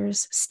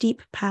asters,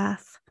 steep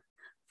path.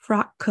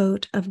 Frock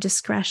coat of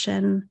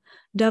discretion,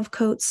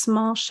 dovecoat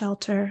small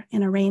shelter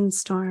in a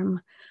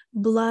rainstorm,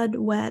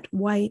 blood-wet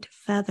white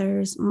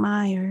feathers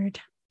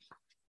mired,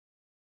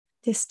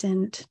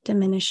 distant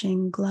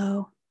diminishing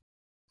glow.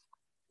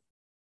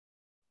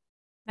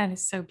 That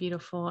is so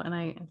beautiful, and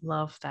I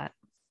love that,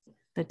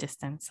 the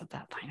distance of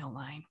that final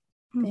line.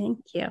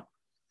 Thank you.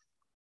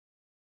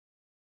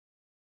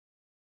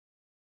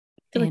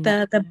 feel like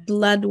the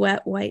blood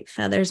wet white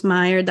feathers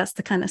mired, that's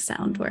the kind of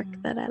sound work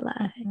that I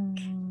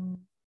like.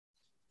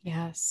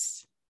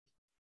 Yes.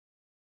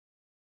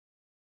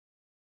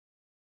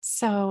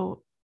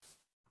 So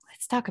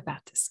let's talk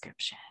about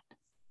description.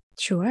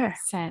 Sure.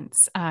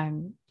 Since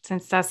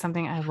that's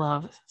something I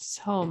love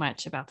so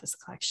much about this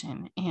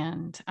collection,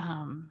 and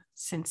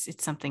since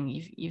it's something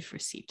you've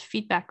received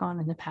feedback on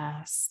in the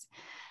past,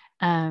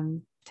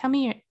 tell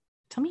me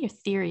your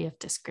theory of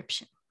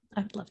description.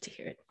 I would love to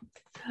hear it.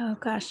 Oh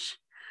gosh.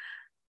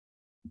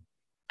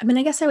 I mean,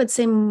 I guess I would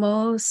say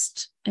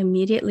most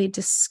immediately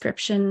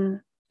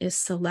description is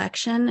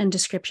selection and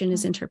description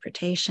is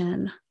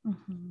interpretation.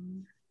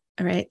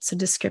 All right. So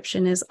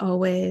description is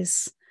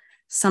always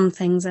some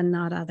things and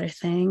not other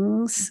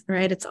things,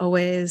 right? It's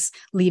always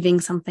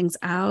leaving some things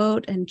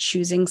out and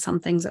choosing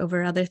some things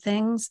over other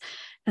things.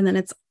 And then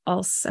it's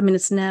also, I mean,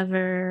 it's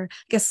never, I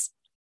guess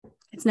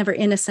it's never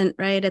innocent,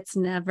 right? It's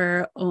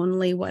never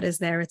only what is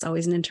there. It's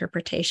always an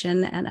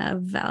interpretation and a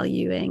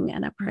valuing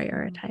and a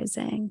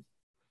prioritizing.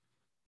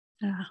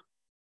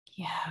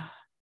 Yeah,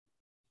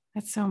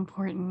 that's so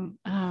important.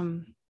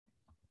 And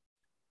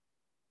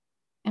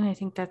I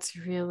think that's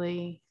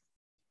really,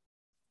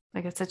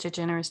 like, it's such a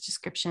generous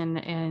description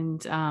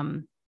and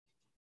kind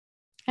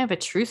of a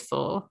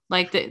truthful,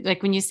 like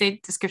when you say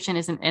description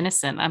isn't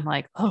innocent, I'm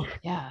like, oh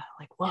yeah,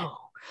 like, whoa.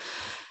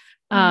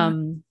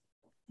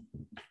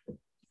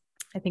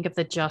 I think of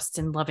the just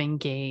and loving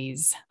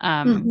gaze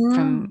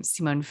from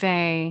Simone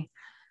Weil.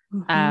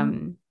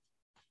 And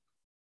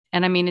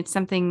I mean, it's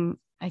something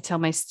I tell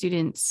my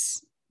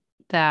students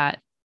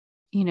that,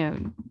 you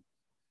know,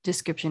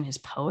 description is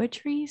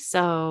poetry.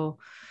 So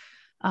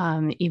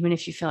even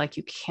if you feel like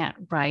you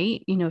can't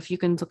write, you know, if you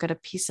can look at a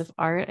piece of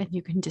art and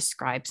you can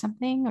describe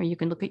something, or you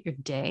can look at your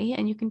day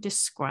and you can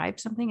describe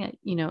something that,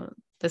 you know,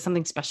 that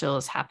something special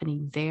is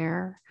happening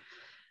there.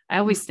 I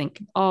always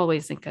think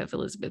of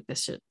Elizabeth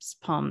Bishop's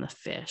poem, The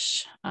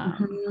Fish,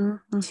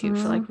 too,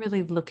 for like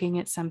really looking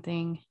at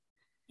something.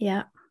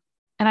 Yeah.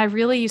 And I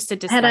really used to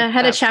dislike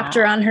had a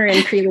chapter on her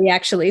in Creeley,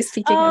 actually,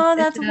 speaking of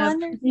that's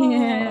wonderful.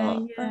 Yeah.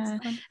 That's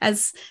wonderful.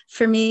 As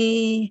for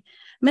me,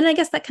 I mean, I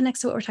guess that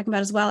connects to what we're talking about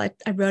as well.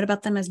 I wrote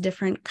about them as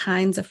different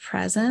kinds of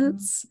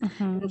presence.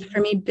 And for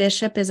me,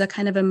 Bishop is a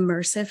kind of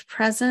immersive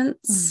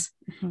presence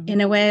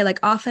in a way, like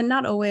often,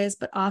 not always,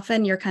 but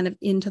often you're kind of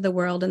into the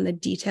world and the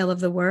detail of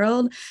the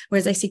world.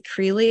 Whereas I see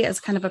Creeley as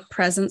kind of a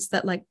presence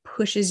that like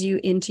pushes you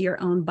into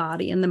your own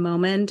body in the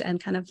moment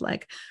and kind of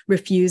like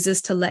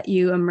refuses to let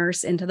you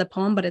immerse into the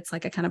poem. But it's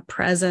like a kind of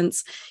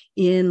presence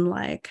in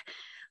like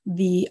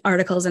the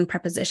articles and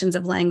prepositions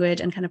of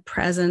language and kind of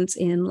presence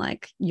in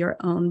like your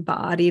own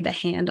body, the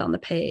hand on the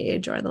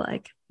page, or the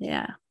like,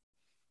 yeah.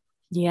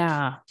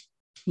 And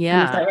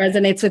if that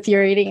resonates with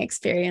your reading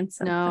experience.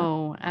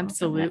 No,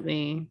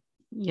 absolutely.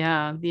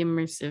 Yeah. The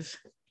immersive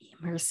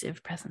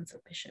presence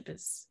of Bishop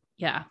is,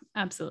 yeah,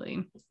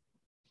 absolutely.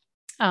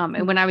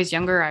 And when I was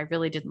younger, I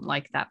really didn't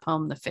like that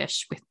poem, The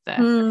Fish, with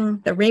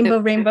the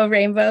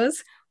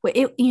rainbows.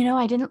 Well,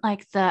 I didn't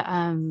like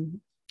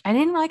I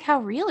didn't like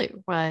how real it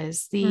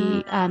was.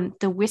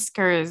 The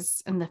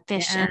whiskers and the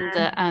fish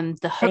and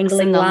the hooks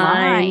Dangling and the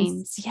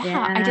lines.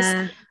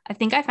 Yeah. I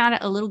think I found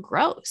it a little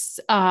gross.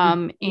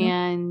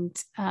 And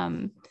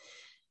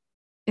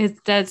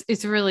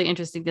it's really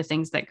interesting, the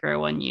things that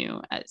grow on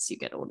you as you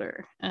get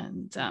older.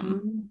 And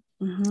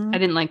I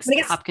didn't like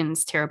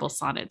Hopkins' terrible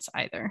sonnets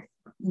either.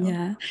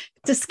 Yeah.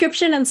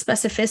 Description and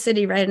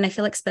specificity, right? And I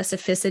feel like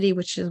specificity,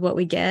 which is what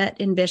we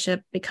get in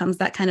Bishop, becomes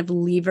that kind of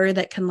lever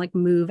that can like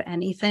move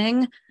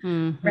anything,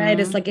 right?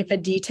 It's like if a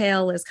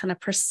detail is kind of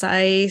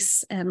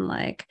precise and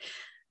like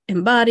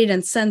embodied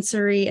and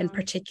sensory and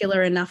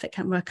particular enough, it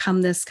can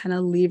become this kind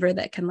of lever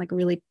that can like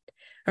really,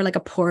 or like a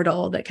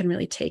portal that can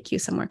really take you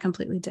somewhere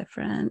completely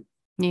different.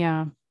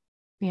 Yeah.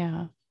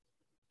 Yeah.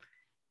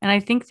 And I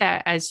think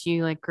that as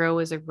you like grow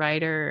as a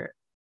writer,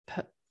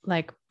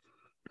 like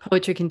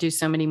poetry can do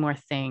so many more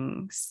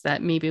things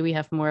that maybe we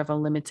have more of a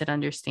limited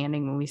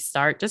understanding when we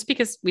start, just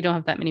because we don't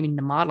have that many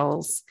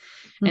models.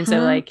 And so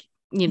like,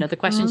 you know, the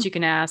questions you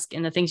can ask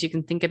and the things you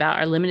can think about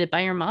are limited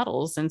by your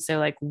models. And so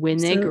like when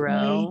they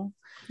grow.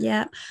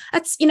 Yeah.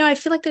 That's, I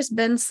feel like there's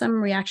been some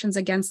reactions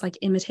against like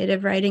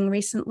imitative writing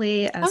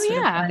recently as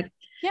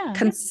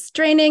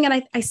constraining.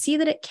 And I see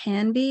that it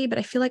can be, but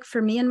I feel like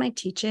for me and my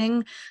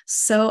teaching,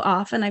 so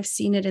often I've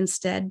seen it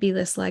instead be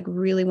this like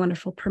really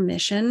wonderful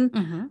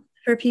permission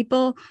for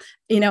people,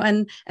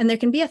 and there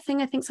can be a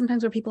thing, I think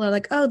sometimes, where people are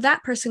like, oh,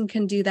 that person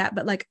can do that,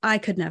 but like I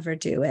could never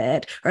do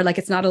it, or like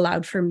it's not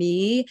allowed for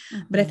me.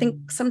 But I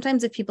think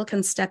sometimes if people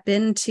can step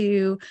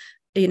into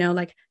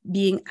like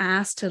being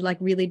asked to like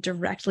really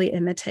directly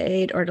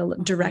imitate or to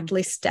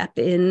directly step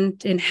in,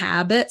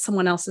 inhabit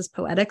someone else's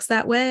poetics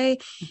that way,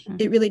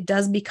 it really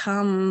does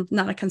become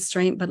not a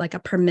constraint, but like a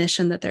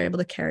permission that they're able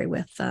to carry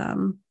with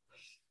them.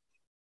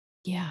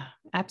 Yeah,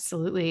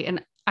 absolutely.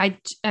 And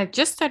I've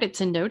just started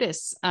to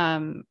notice,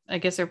 I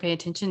guess, or pay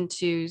attention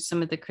to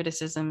some of the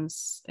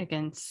criticisms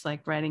against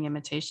like writing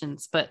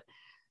imitations, but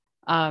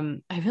I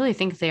really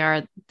think they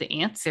are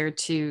the answer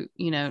to,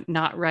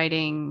 not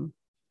writing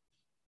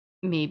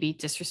maybe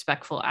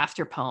disrespectful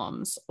after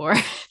poems or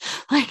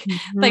like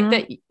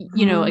that,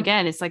 you know,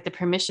 again, it's like the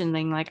permission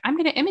thing, like I'm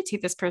going to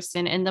imitate this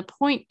person. And the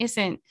point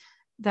isn't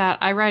that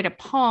I write a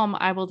poem,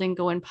 I will then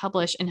go and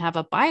publish and have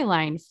a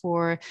byline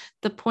for.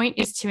 The point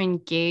is to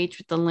engage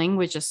with the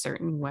language a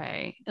certain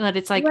way. And that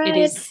it's like, it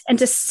is. And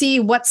to see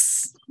what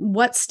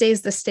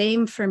stays the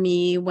same for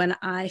me when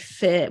I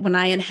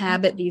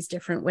inhabit these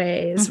different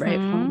ways, right?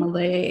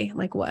 Formally,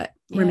 like what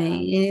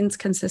remains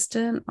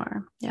consistent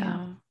or,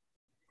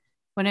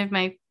 One of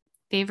my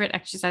favorite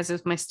exercises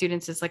with my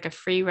students is like a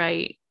free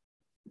write.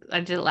 I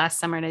did it last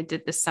summer and I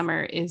did this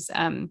summer, is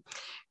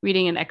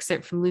reading an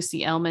excerpt from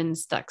Lucy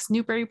Ellman's Ducks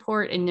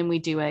Newburyport. And then we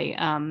do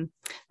a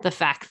the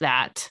fact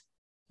that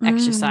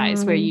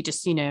exercise where you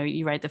just, you know,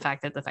 you write the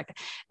fact that,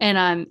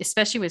 and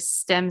especially with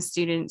STEM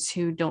students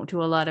who don't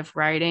do a lot of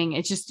writing,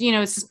 it's just, you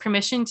know, it's this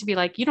permission to be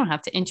like, you don't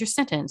have to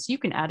intersentence, you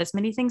can add as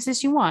many things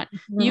as you want,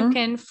 you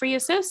can free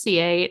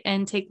associate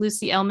and take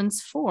Lucy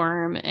Ellman's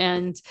form.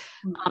 And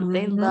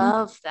they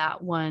love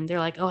that one. They're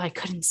like, oh, I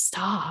couldn't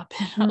stop.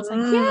 And I was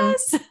like,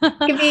 yes.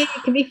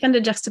 it can be fun to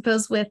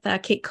juxtapose with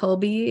Kate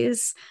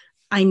Colby's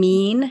I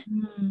Mean.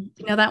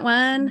 You know that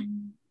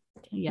one?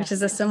 Yes, which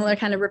is a similar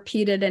kind of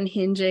repeated and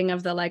hinging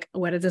of the like,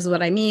 what is this,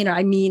 what I mean, or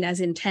I mean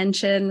as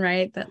intention,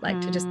 right? That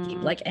like to just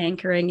keep like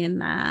anchoring in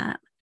that.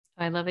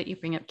 I love that you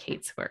bring up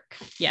Kate's work.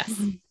 Yes.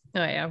 Oh,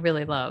 yeah, I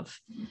really love.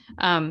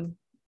 And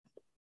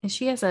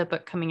she has a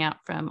book coming out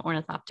from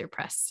Ornithopter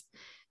Press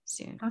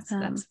soon. Awesome. So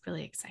that's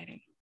really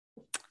exciting.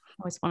 I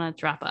always want to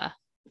drop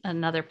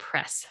another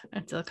press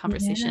into the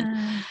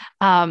conversation.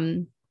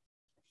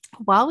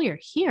 While we are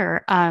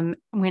here,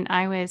 when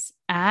I was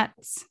at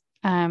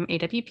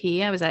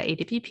AWP, I was at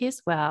AWP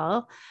as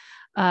well.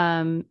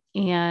 And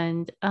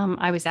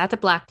I was at the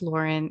Black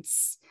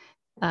Lawrence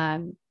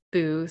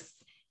booth,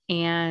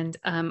 and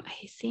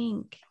I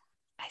think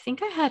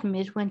I had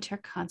Midwinter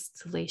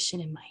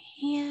Constellation in my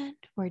hand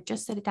or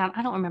just set it down.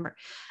 I don't remember.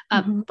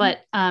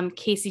 But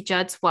Casey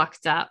Judds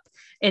walked up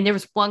and there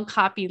was one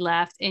copy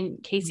left,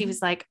 and Casey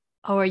was like,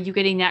 oh, are you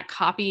getting that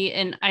copy?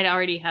 And I'd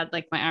already had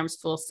like my arms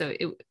full. So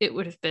it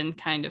would have been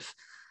kind of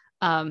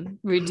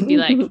rude to be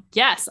like,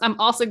 yes, I'm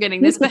also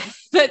getting this, but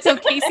so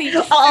Casey,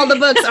 all the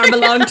books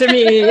belong to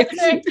me.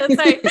 That's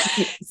right.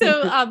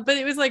 So, but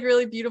it was like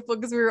really beautiful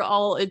because we were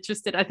all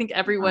interested. I think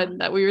everyone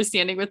that we were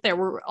standing with there,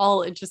 were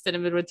all interested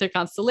in Midwinter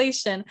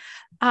Constellation.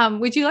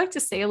 Would you like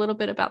to say a little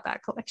bit about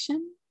that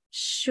collection?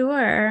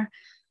 Sure.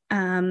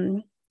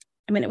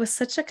 I mean, it was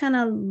such a kind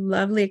of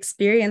lovely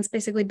experience.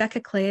 Basically,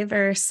 Becca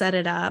Claver set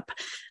it up.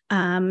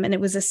 And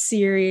it was a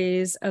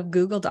series of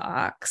Google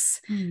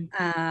Docs.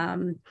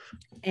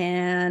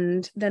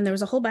 And then there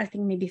was a whole, I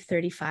think maybe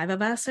 35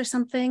 of us or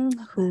something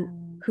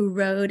who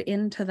wrote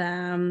into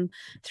them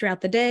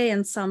throughout the day,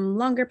 and some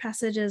longer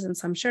passages and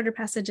some shorter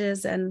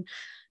passages. And,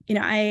 you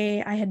know,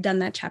 I had done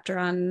that chapter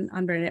on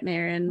Bernadette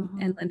Mayer and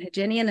Lynn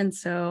Haginian. And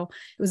so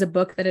it was a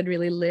book that had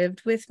really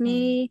lived with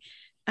me.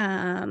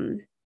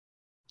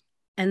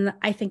 And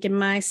I think in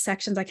my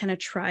sections, I kind of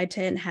tried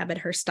to inhabit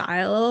her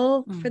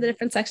style for the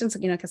different sections,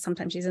 you know, because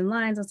sometimes she's in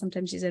lines and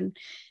sometimes she's in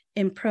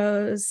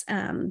prose.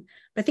 But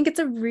I think it's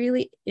a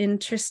really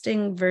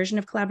interesting version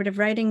of collaborative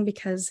writing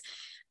because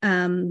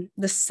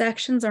the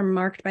sections are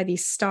marked by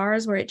these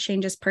stars where it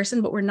changes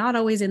person, but we're not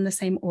always in the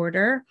same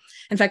order.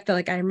 In fact,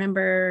 I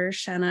remember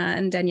Shanna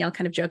and Danielle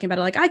kind of joking about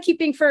it, like, I keep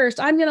being first,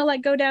 I'm going to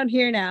like go down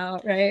here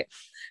now, right?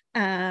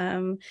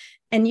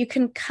 And you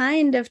can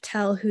kind of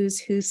tell who's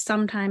who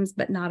sometimes,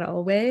 but not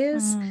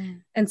always.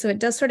 And so it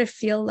does sort of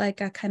feel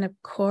like a kind of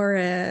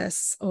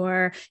chorus,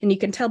 and you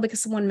can tell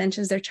because someone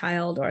mentions their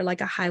child or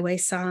like a highway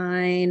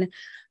sign.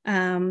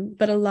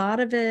 But a lot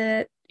of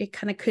it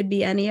kind of could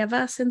be any of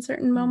us in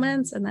certain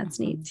moments. And that's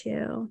neat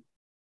too.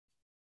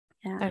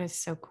 Yeah. That is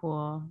so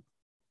cool.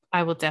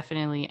 I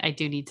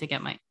do need to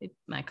get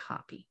my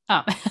copy.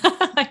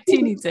 I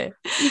do need to.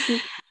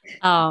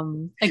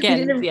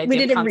 Again, we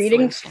did a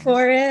reading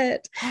for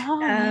it.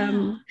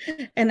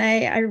 And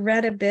I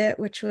read a bit,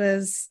 which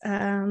was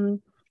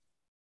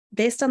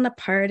based on the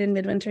part in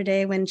Midwinter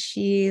Day when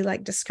she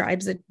like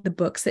describes the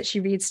books that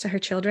she reads to her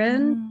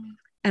children.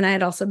 And I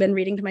had also been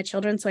reading to my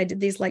children. So I did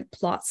these like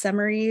plot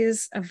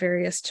summaries of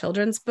various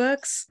children's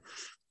books.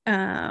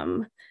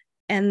 And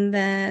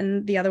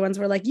then the other ones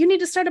were like, you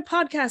need to start a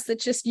podcast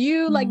that's just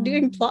you like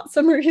doing plot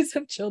summaries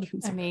of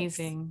children's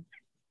Amazing.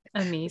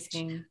 books.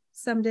 Amazing.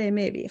 Someday,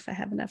 maybe, if I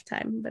have enough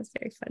time. That's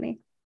very funny.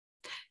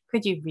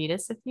 Could you read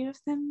us a few of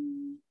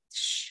them?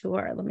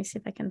 Sure. Let me see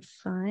if I can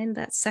find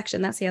that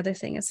section. That's the other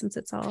thing, is since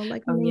it's all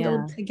like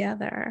mingled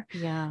together.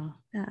 Yeah.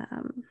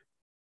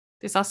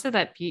 There's also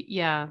that,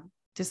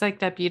 there's like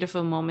that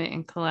beautiful moment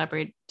in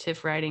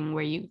collaborative writing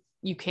where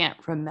you can't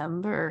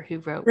remember who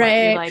wrote what.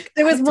 You're like,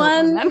 there was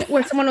one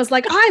where someone was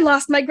like, I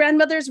lost my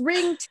grandmother's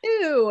ring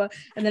too.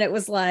 And then it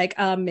was like,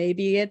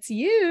 maybe it's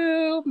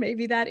you.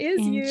 Maybe that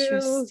is you.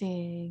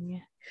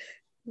 Interesting.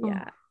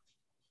 Yeah.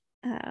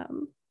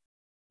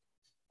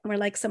 Where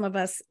like some of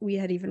us, we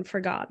had even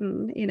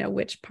forgotten, you know,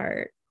 which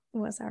part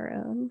was our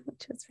own,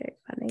 which was very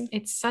funny.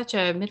 It's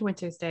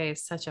Midwinter's Day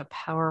is such a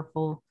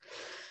powerful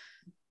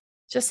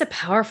just a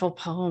powerful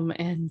poem.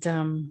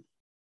 And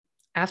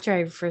after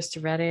I first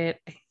read it,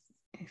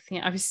 I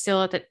think I was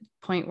still at the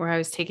point where I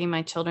was taking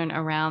my children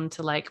around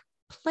to like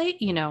play,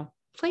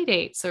 play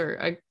dates,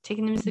 or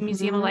taking them to the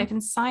Museum of Life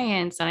and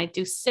Science. And I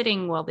do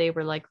sitting while they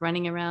were like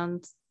running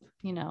around,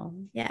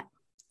 Yeah.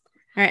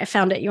 All right. I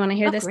found it. You want to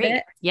hear this great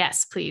bit?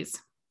 Yes, please.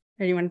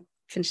 Or do you want to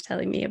finish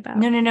telling me about?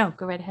 No.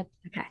 Go right ahead.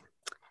 Okay.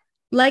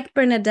 Like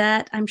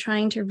Bernadette, I'm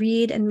trying to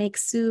read and make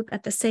soup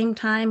at the same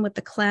time with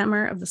the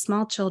clamor of the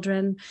small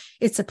children.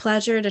 It's a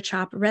pleasure to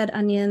chop red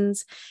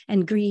onions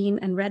and green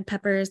and red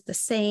peppers the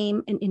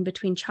same, and in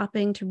between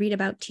chopping to read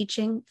about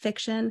teaching,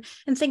 fiction,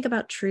 and think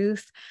about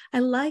truth. I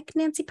like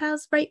Nancy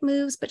Powell's right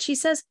moves, but she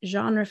says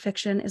genre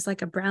fiction is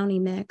like a brownie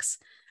mix.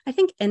 I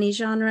think any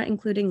genre,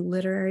 including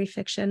literary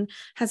fiction,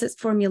 has its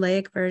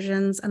formulaic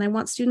versions, and I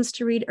want students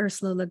to read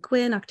Ursula Le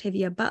Guin,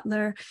 Octavia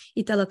Butler,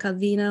 Italo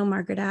Calvino,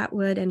 Margaret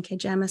Atwood, N.K.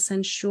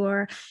 Jemisin,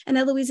 sure, and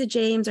Eloisa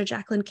James or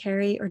Jacqueline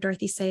Carey or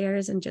Dorothy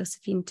Sayers and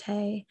Josephine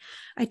Tey.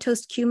 I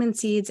toast cumin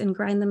seeds and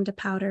grind them to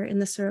powder in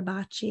the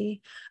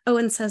suribachi.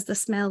 Owen says the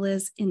smell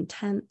is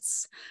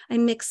intense. I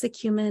mix the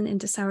cumin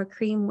into sour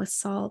cream with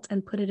salt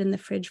and put it in the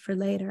fridge for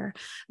later.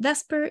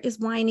 Vesper is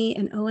whiny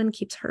and Owen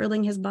keeps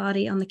hurling his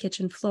body on the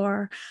kitchen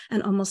floor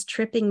and almost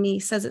tripping me,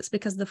 says it's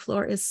because the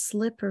floor is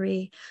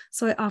slippery,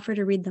 so I offer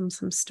to read them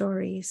some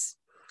stories.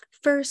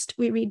 First,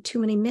 we read Too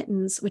Many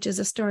Mittens, which is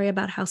a story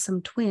about how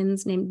some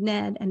twins named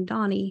Ned and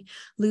Donnie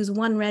lose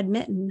one red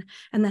mitten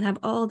and then have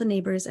all the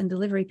neighbors and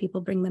delivery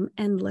people bring them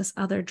endless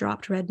other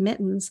dropped red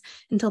mittens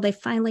until they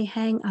finally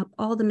hang up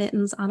all the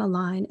mittens on a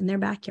line in their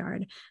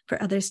backyard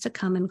for others to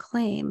come and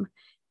claim.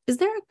 Is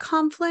there a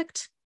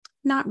conflict?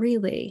 Not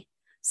really.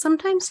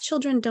 Sometimes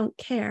children don't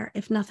care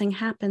if nothing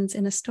happens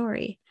in a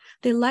story.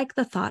 They like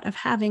the thought of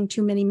having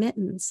too many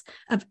mittens,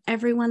 of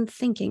everyone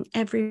thinking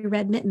every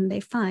red mitten they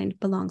find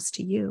belongs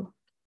to you.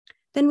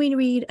 Then we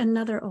read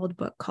another old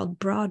book called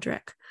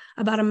Broderick,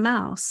 about a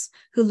mouse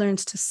who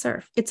learns to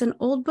surf. It's an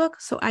old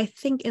book, so I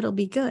think it'll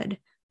be good,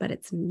 but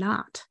it's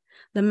not.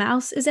 The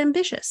mouse is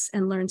ambitious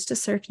and learns to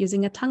surf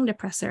using a tongue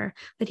depressor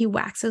that he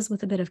waxes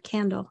with a bit of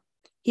candle.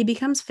 He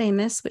becomes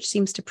famous, which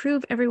seems to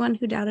prove everyone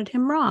who doubted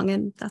him wrong,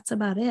 and that's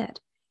about it.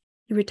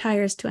 He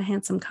retires to a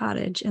handsome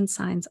cottage and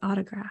signs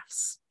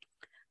autographs.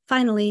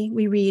 Finally,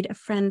 we read A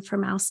Friend for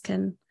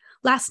Mousekin.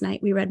 Last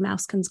night, we read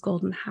Mousekin's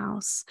Golden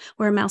House,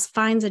 where a mouse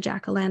finds a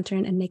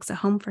jack-o'-lantern and makes a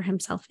home for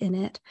himself in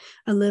it,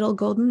 a little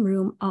golden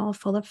room all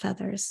full of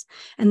feathers.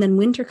 And then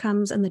winter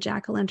comes and the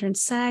jack-o'-lantern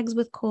sags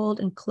with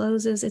cold and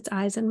closes its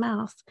eyes and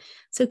mouth.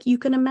 So you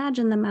can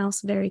imagine the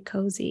mouse very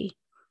cozy.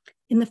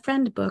 In the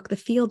friend book, the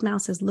field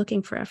mouse is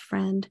looking for a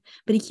friend,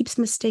 but he keeps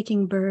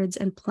mistaking birds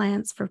and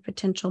plants for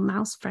potential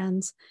mouse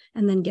friends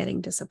and then getting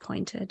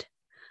disappointed.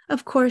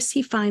 Of course,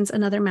 he finds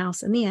another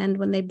mouse in the end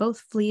when they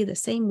both flee the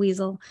same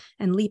weasel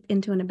and leap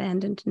into an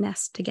abandoned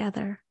nest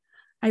together.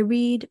 I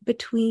read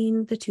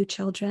between the two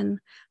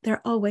children.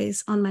 They're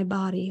always on my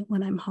body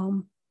when I'm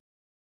home.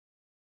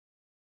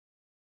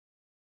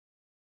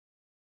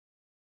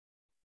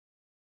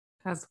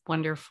 That's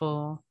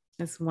wonderful.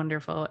 It's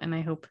wonderful. And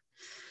I hope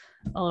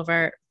all of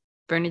our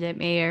Bernadette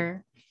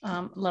Mayer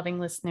loving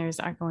listeners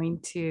are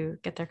going to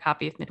get their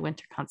copy of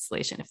Midwinter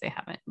Constellation if they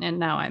haven't. And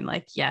now I'm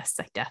like, yes,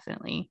 I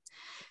definitely.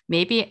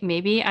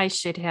 Maybe I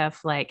should have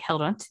like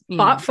held on to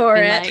fought for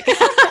it.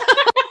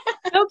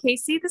 Like, okay,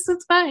 see, this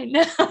one's fine.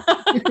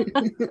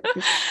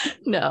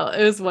 No,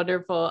 it was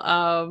wonderful.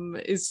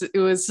 It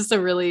was just a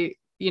really,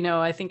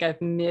 I think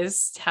I've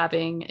missed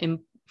having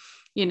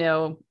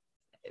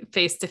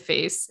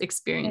face-to-face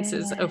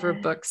experiences over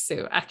books.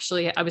 So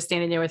actually I was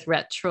standing there with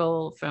Rhett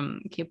Troll from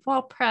Cape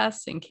Wall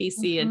Press and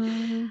Casey,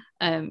 and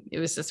it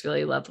was just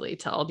really lovely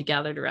to all be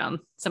gathered around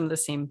some of the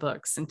same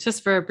books and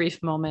just for a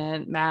brief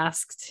moment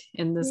masked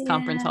in this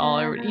conference hall,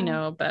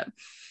 or but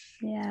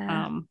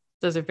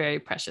those are very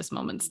precious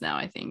moments now,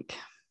 I think.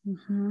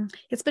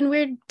 It's been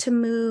weird to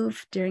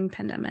move during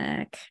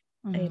pandemic,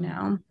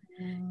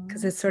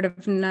 because it's sort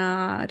of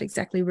not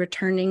exactly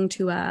returning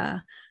to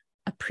a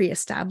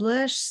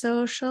pre-established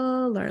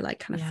social or like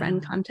kind of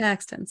friend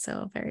context, and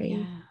so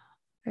very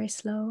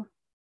slow.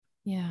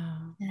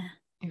 I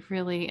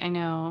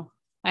know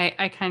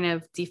I kind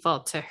of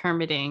default to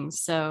hermiting,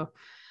 so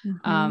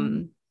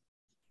I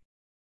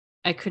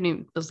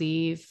couldn't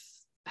believe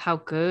how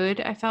good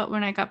I felt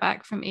when I got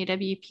back from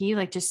AWP,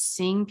 like just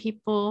seeing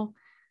people.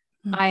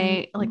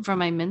 I like, for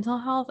my mental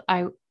health,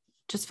 I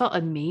just felt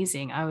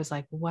amazing. I was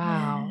like,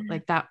 wow,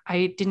 like that.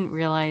 I didn't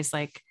realize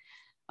like,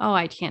 oh,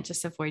 I can't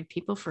just avoid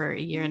people for a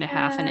year and a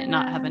half and it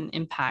not have an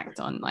impact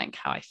on like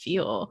how I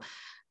feel.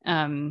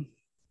 No,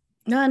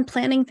 and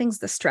planning things,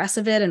 the stress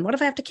of it, and what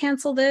if I have to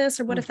cancel this,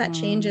 or what if that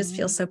changes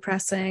feels so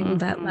pressing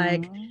that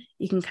like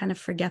you can kind of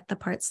forget the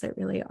parts that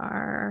really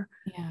are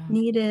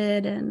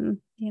needed and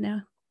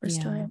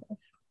restorative.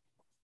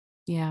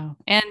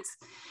 And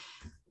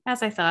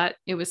as I thought,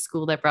 it was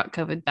school that brought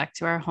COVID back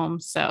to our home,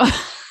 so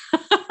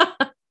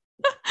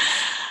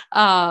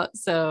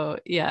so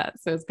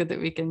it's good that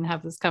we can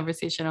have this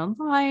conversation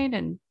online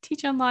and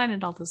teach online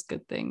and all those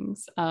good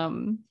things.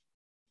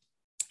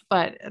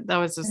 but that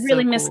was I just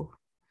really so miss cool.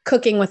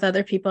 cooking with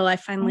other people. I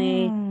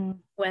finally Mm.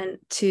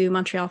 went to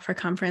Montreal for a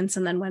conference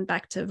and then went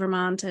back to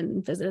Vermont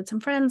and visited some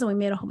friends, and we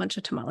made a whole bunch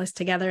of tamales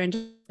together, and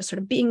just sort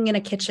of being in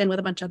a kitchen with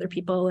a bunch of other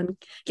people and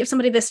give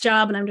somebody this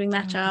job and I'm doing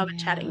that Oh, job, and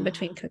chatting yeah.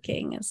 between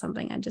cooking is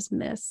something I just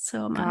miss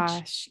so much.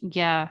 Gosh,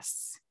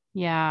 yes.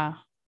 Yeah.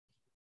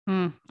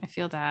 I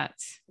feel that.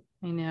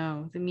 I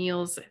know the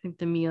meals. I think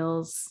the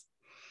meals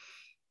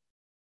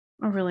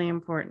are really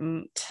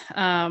important.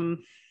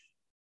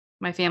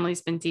 My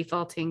family's been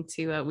defaulting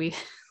to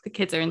the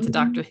kids are into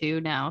Doctor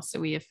Who now, so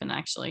we have been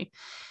actually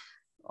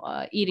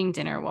eating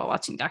dinner while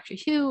watching Doctor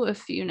Who a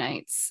few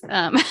nights,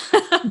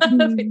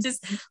 which is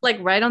like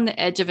right on the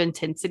edge of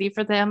intensity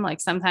for them.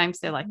 Like sometimes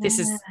they're like, this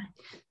is,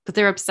 but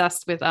they're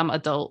obsessed with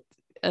adult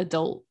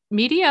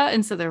media,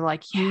 and so they're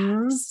like,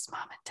 yeah, this is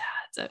mom and dad.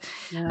 So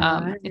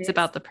it's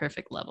about the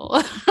perfect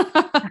level.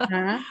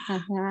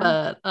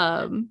 But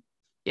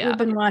yeah, we've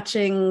been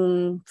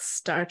watching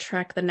Star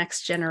Trek The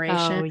Next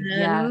Generation. Oh,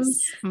 yes.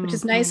 Which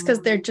is nice because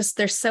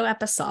they're so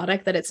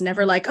episodic that it's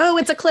never like, oh,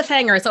 it's a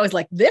cliffhanger. It's always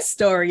like, this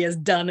story is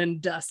done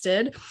and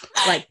dusted,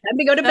 like time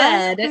to go to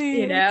bed,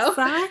 you know.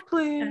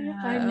 Exactly.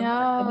 I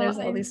know. And there's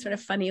all these sort of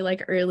funny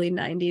like early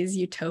 90s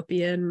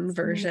utopian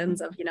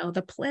versions of, you know,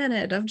 the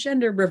planet of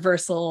gender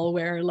reversal,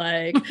 where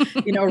like,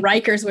 you know,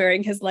 Riker's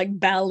wearing his like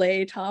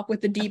ballet top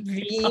with the deep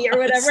V or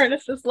whatever, and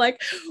it's just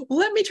like,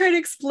 let me try to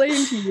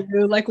explain to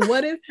you like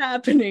what is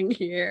happening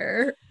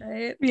here,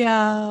 right?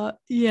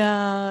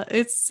 Yeah,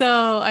 it's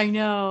so, I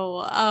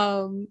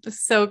know,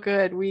 so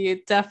good.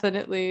 We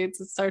definitely,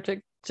 it's a Star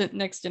Trek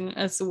Next Gen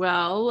as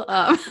well.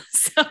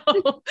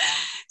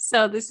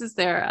 So this is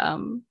their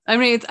I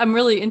mean, I'm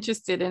really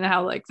interested in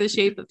how like the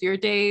shape of your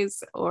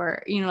days,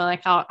 or you know,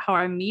 like how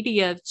our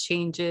media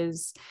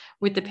changes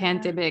with the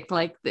pandemic.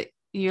 Like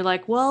you're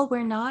like, well,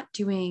 we're not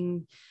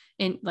doing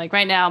in, like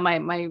right now my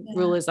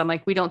rule is I'm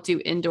like, we don't do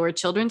indoor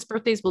children's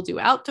birthdays, we'll do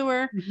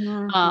outdoor.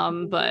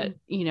 But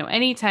you know,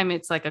 anytime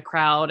it's like a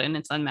crowd and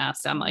it's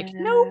unmasked, I'm like,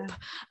 nope.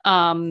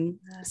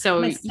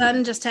 So my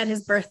son just had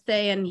his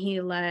birthday and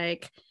he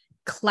like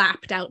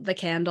clapped out the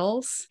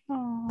candles.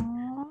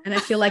 Aww. And I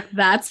feel like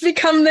that's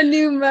become the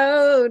new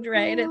mode,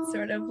 right? It's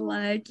sort of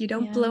like, you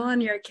don't blow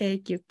on your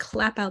cake, you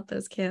clap out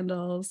those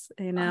candles,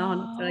 you know.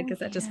 And so I guess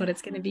that's just what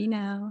it's going to be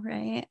now,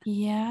 right?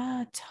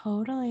 Yeah,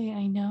 totally.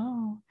 I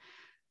know.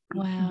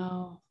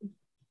 Wow.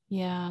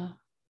 Yeah.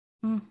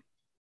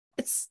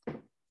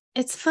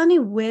 It's funny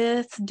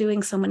with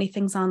doing so many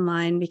things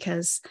online,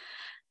 because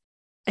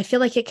I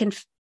feel like it can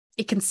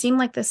seem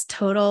like this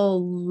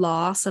total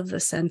loss of the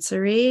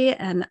sensory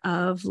and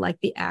of like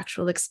the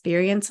actual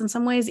experience in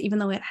some ways, even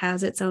though it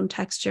has its own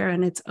texture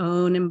and its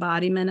own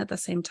embodiment at the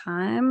same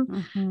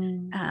time.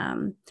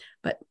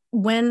 But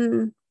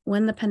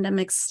when the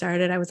pandemic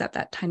started, I was at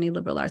that tiny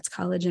liberal arts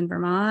college in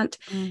Vermont,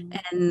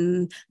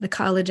 and the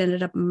college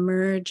ended up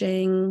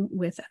merging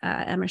with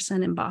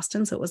Emerson in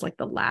Boston. So it was like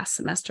the last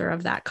semester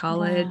of that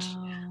college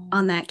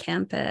on that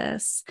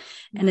campus.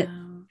 And it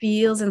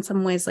feels in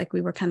some ways like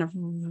we were kind of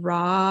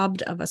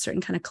robbed of a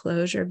certain kind of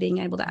closure, being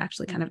able to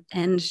actually kind of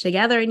end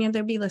together. And, you know,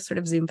 there'd be this sort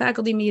of Zoom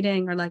faculty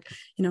meeting or like,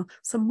 you know,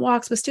 some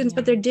walks with students,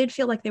 but there did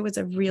feel like there was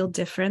a real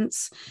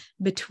difference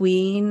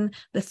between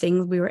the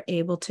things we were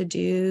able to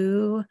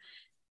do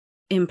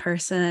in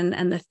person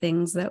and the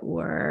things that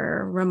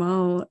were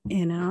remote,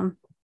 you know.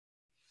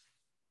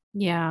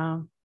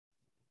 Yeah,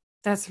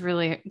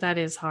 that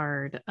is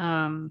hard.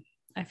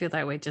 I feel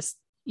that way, just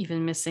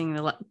even missing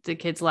the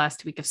kids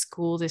last week of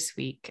school this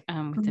week,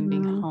 with them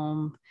being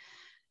home.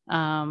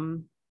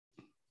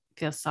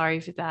 Feel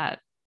sorry for that.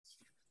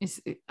 It's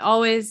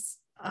always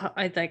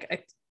I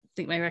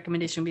think my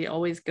recommendation would be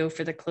always go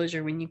for the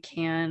closure when you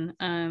can,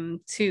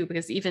 too,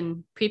 because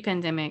even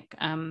pre-pandemic,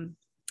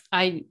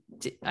 I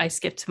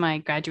skipped my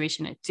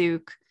graduation at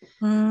Duke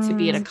to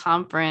be at a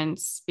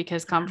conference,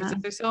 because conferences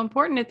are so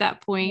important at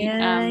that point.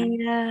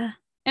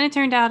 And it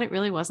turned out it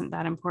really wasn't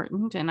that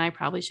important, and I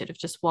probably should have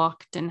just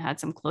walked and had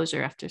some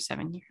closure after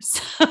 7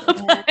 years.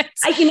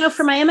 You know,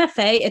 for my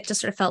MFA, it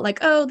just sort of felt like,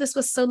 oh, this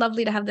was so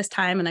lovely to have this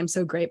time, and I'm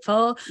so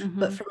grateful.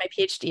 But for my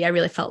PhD, I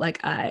really felt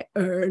like I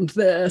earned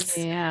this.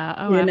 Yeah.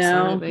 Oh,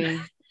 absolutely.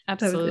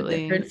 Absolutely. There was a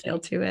different feel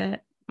to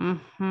it.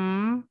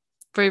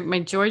 For my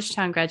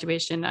Georgetown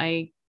graduation,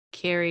 I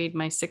carried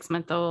my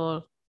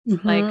 6-month-old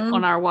like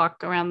on our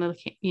walk around the,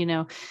 you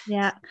know,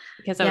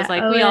 because I was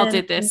like, we all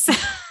did this.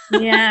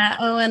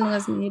 Owen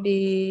was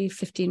maybe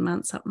 15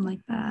 months, something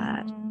like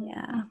that.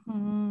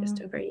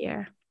 Just over a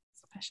year.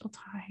 Special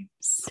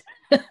times.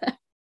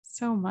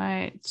 So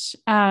much.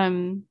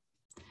 And,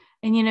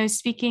 you know,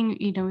 speaking,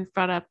 you know, we've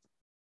brought up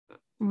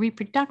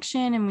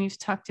reproduction, and we've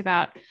talked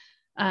about,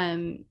 I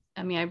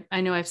mean,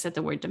 I know I've said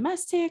the word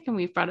domestic, and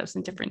we've brought up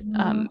some different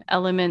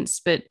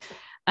elements, but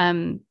I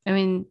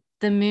mean,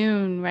 the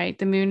moon, right?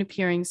 The moon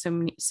appearing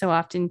so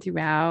often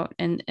throughout,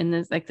 and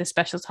the like the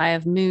special tie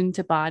of moon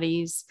to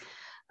bodies,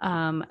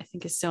 I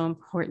think is so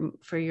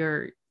important for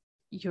your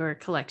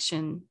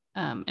collection.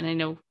 And I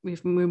know we're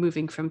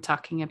moving from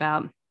talking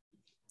about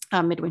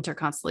midwinter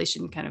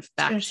constellation, kind of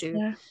back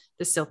to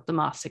the Silk, the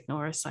Moth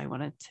Signora. So I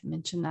wanted to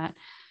mention that.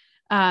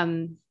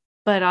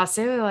 But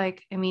also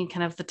like, I mean,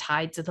 kind of the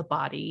tides of the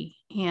body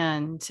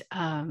and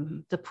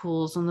the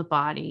pools on the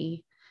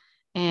body.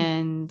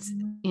 And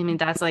I mean,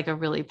 that's like a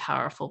really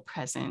powerful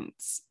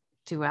presence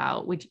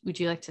throughout. Would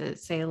you like to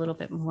say a little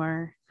bit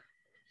more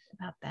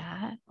about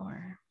that?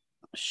 Or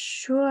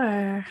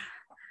sure. I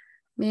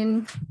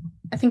mean,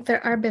 I think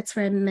there are bits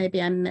where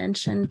maybe I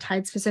mentioned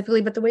tide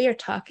specifically, but the way you're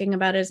talking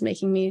about it is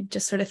making me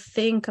just sort of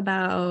think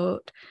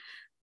about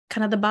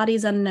kind of the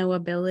body's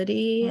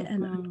unknowability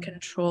and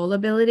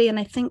uncontrollability. And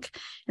I think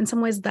in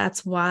some ways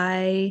that's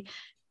why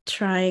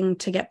trying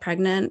to get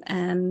pregnant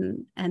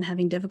and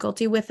having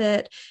difficulty with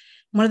it,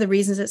 one of the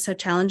reasons it's so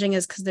challenging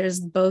is because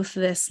there's both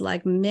this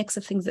like mix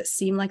of things that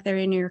seem like they're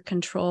in your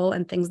control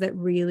and things that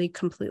really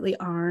completely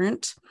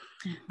aren't.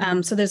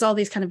 So there's all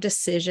these kind of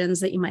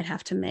decisions that you might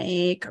have to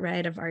make,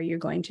 right? Of, are you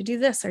going to do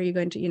this? Are you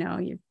going to,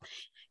 you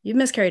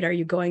miscarried? Are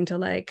you going to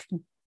like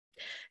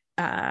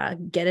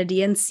get a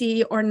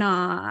DNC or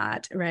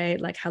not,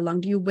 right? Like, how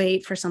long do you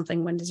wait for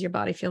something? When does your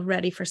body feel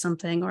ready for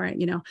something? Or, I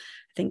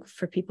think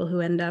for people who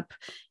end up,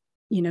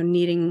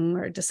 needing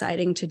or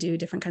deciding to do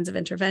different kinds of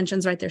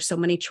interventions, right? There's so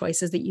many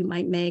choices that you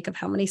might make of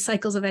how many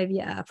cycles of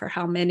IVF or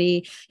how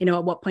many,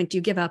 at what point do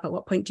you give up? At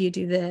what point do you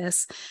do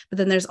this? But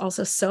then there's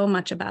also so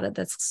much about it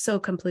that's so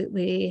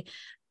completely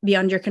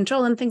beyond your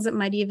control, and things that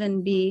might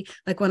even be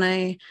like when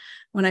I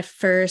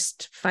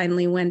first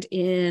finally went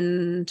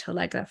into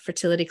like a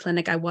fertility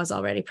clinic, I was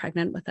already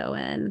pregnant with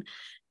Owen.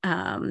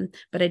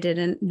 But I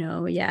didn't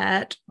know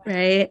yet,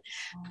 right?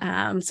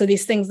 So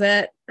these things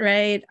that,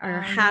 right,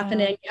 are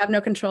happening, you have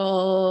no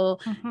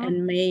control,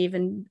 and may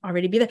even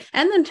already be there.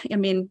 And then, I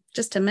mean,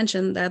 just to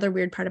mention, the other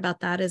weird part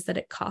about that is that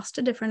it cost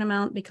a different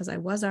amount because I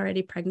was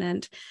already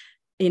pregnant,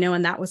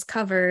 and that was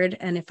covered.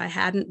 And if I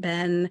hadn't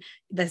been,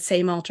 the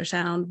same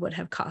ultrasound would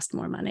have cost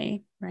more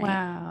money, right?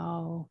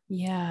 Wow.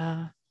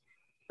 Yeah.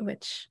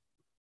 Which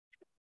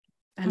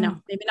I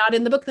know, maybe not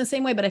in the book in the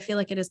same way, but I feel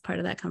like it is part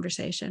of that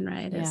conversation,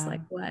 right? It's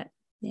like what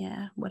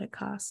it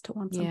costs to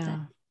want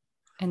something.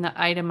 And the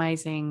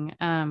itemizing.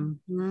 I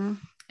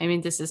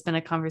mean, this has been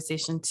a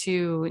conversation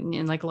too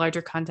in like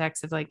larger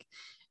context of like,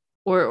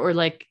 or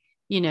like,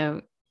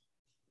 the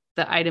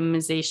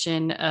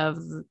itemization of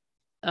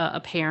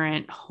a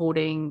parent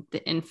holding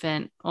the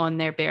infant on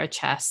their bare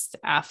chest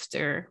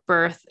after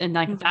birth, and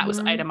like that was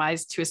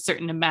itemized to a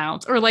certain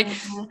amount, or like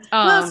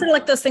well, sort of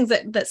like those things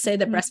that say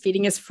that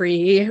breastfeeding is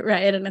free,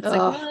 right? And it's like,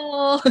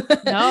 well,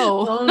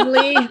 no,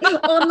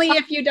 only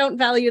if you don't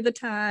value the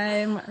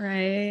time,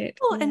 right?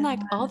 Well, and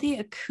like all the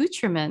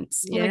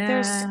accoutrements, like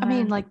there's, I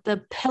mean, like the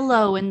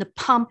pillow and the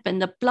pump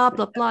and the blah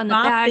blah blah and the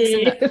bags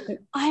and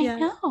I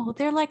know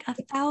they're like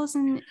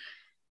 1,000.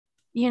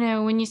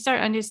 When you start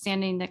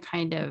understanding the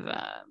kind of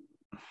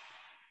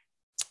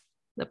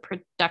the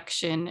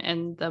production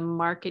and the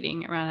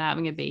marketing around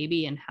having a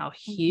baby and how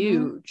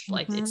huge,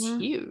 like it's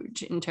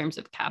huge in terms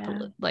of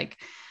capital, like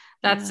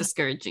that's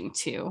discouraging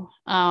too.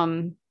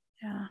 There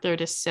are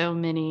just so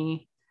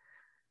many.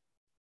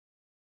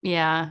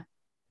 Yeah.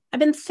 I've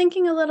been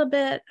thinking a little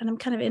bit, and I'm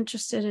kind of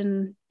interested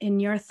in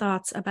your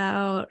thoughts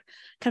about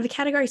kind of the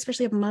category,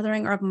 especially of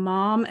mothering or of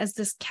mom, as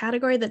this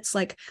category that's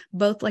like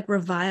both like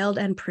reviled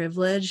and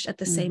privileged at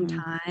the same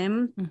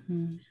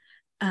time.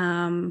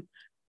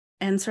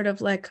 And sort of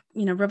like,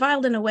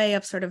 reviled in a way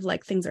of sort of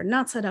like things are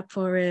not set up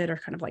for it, or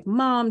kind of like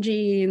mom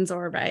genes,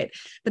 or right.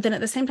 But then at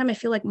the same time, I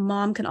feel like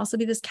mom can also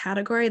be this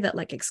category that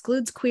like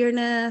excludes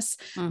queerness,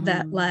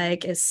 that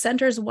like is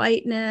centers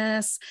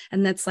whiteness,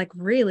 and that's like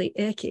really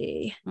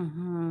icky.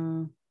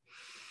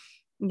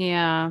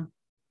 Yeah,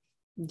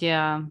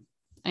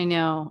 I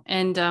know.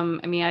 And I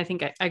mean, I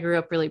think I grew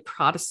up really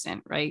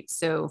Protestant, right?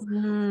 So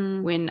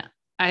when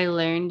I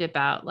learned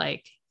about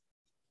like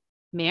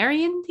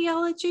Marian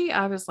theology,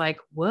 I was like,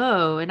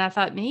 whoa. And I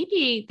thought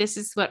maybe this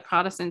is what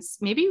Protestants,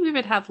 maybe we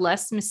would have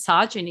less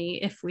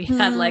misogyny if we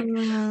had like,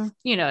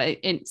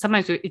 and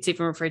sometimes it's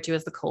even referred to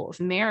as the cult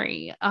of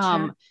Mary.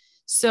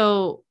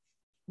 So,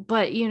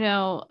 but,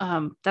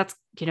 that's,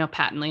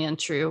 patently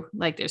untrue.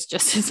 Like there's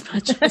just as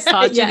much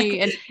misogyny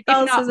and if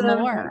not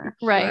more,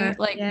 right?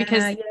 Like,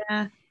 because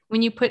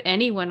when you put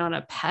anyone on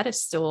a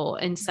pedestal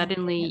and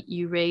suddenly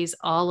you raise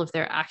all of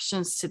their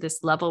actions to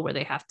this level where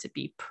they have to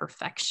be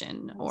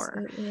perfection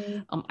or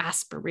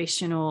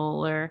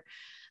aspirational, or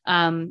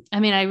I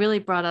mean, I really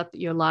brought up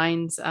your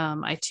lines.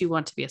 I too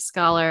want to be a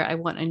scholar. I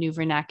want a new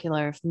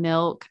vernacular of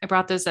milk. I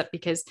brought those up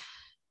because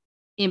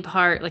in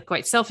part, like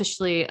quite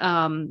selfishly,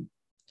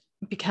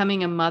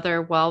 becoming a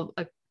mother while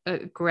a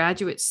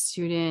graduate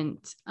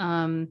student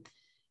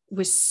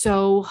was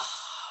so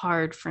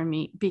hard for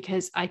me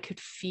because I could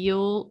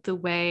feel the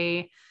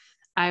way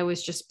I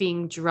was just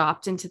being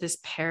dropped into this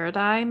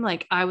paradigm.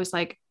 Like I was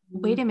like,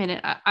 wait a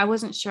minute, I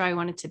wasn't sure I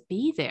wanted to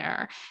be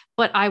there,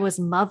 but I was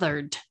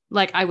mothered.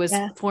 Like I was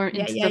formed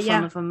into the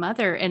form of a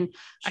mother. And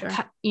I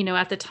cut,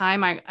 at the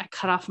time I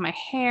cut off my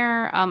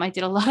hair. I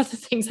did a lot of the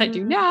things I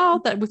do now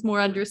that with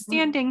more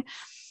understanding.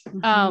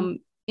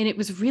 it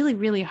was really,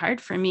 really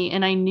hard for me.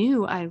 And I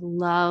knew I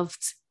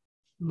loved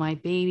my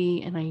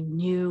baby, and I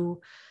knew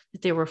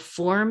that there were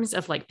forms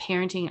of like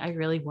parenting I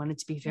really wanted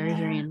to be very,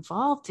 very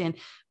involved in,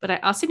 but I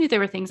also knew there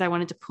were things I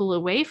wanted to pull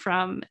away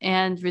from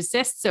and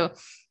resist. So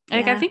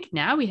like, I think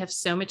now we have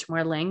so much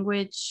more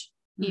language,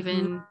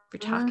 even for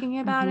talking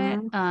about it.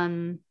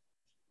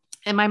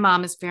 And my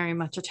mom is very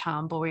much a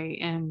tomboy.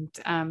 And,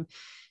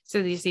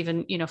 so these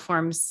even, you know,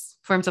 forms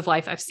of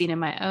life I've seen in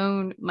my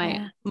own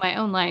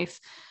life.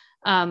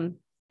 But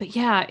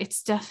yeah,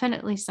 it's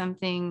definitely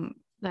something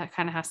that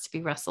kind of has to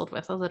be wrestled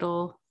with a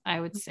little, I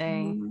would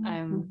say.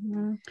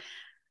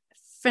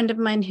 Friend of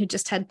mine who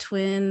just had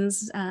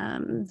twins,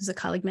 there's a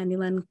colleague,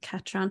 Manuela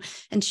Catron,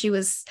 and she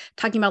was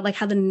talking about like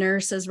how the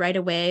nurses right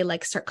away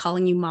like start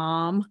calling you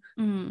mom,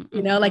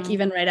 you know, like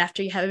even right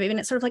after you have a baby, and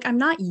it's sort of like, I'm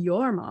not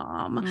your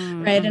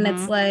mom, right? And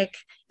it's like,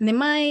 and they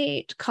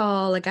might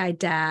call a guy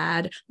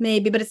dad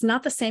maybe, but it's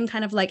not the same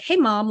kind of like, hey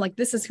mom, like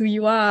this is who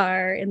you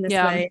are in this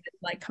way,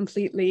 like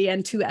completely,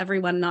 and to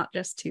everyone, not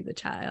just to the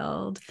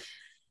child.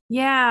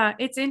 Yeah,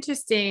 it's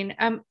interesting.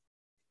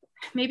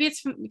 Maybe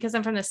it's because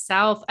I'm from the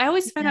South. I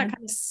always find that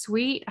kind of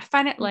sweet. I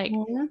find it like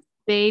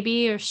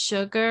baby or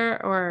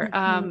sugar, or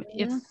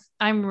if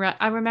I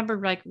remember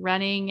like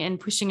running and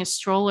pushing a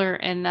stroller,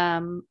 and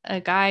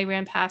a guy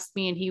ran past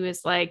me and he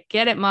was like,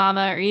 "Get it,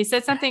 mama," or he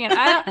said something, and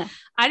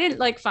I didn't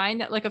like find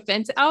that like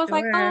offensive. I was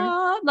like,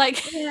 "Oh, like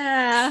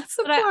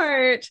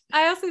support."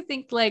 I also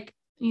think like,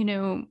 you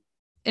know,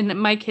 and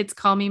my kids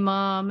call me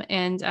mom,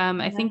 and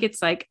I think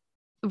it's like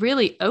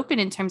really open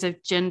in terms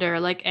of gender.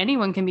 Like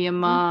anyone can be a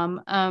mom,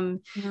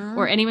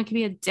 or anyone can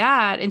be a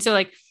dad. And so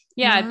like,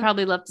 I'd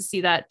probably love to see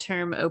that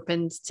term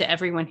opened to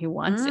everyone who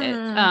wants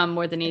it,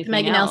 more than anything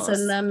Megan else.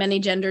 Nelson, the many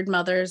gendered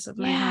mothers of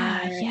my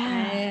heart.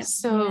 Right?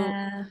 So,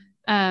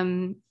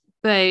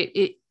 but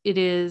it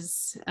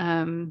is,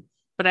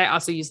 but I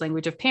also use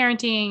language of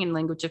parenting and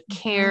language of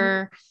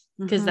care,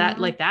 because that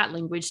like that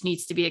language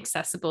needs to be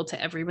accessible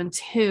to everyone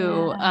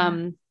too.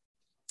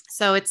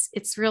 So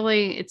it's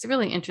really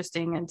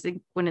interesting. I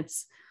think when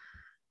it's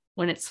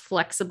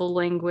flexible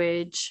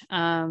language,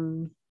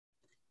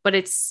 but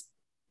it's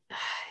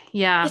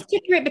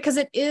great because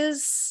it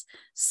is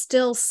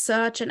still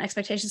such an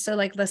expectation. So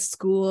like the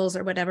schools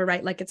or whatever,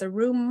 right? Like it's a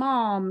room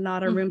mom,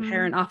 not a room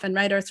parent often,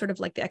 right? Or sort of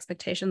like the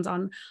expectations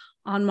on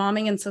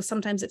momming. And so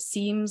sometimes it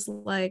seems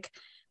like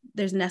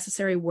there's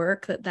necessary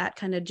work that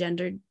kind of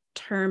gendered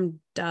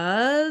term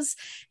does.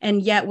 And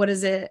yet what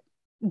does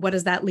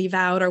that leave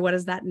out, or what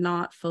does that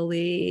not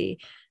fully,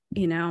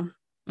 you know,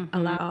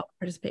 allow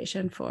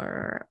participation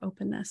for,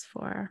 openness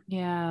for?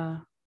 Yeah.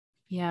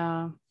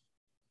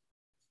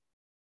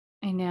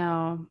 I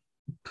know.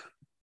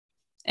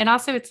 And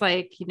also it's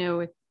like, you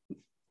know,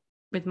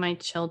 with my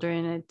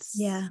children, it's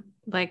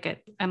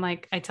like, I'm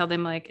like, I tell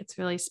them like, it's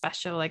really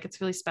special. Like,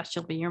 it's really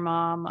special to be your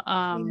mom.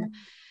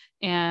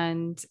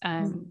 And,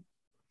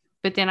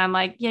 but then I'm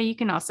like, you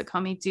can also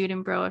call me dude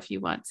and bro if you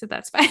want. So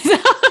that's fine.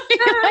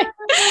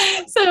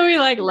 So we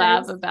like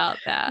laugh about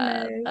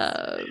that.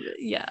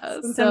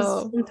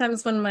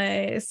 Sometimes when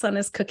my son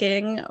is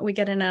cooking, we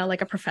get in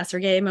a professor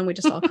game, and we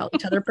just all call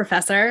each other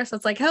professor. So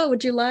it's like, oh,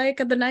 would you like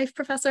the knife,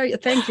 professor?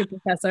 Thank you,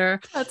 professor.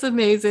 That's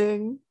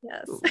amazing.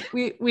 Yes.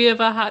 We have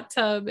a hot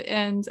tub,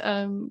 and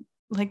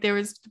like there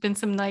was been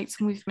some nights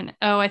when we've been,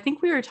 I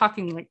think we were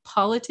talking like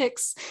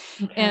politics,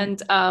 and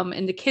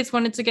the kids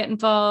wanted to get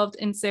involved.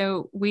 And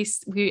so we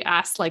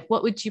asked like,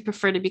 what would you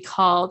prefer to be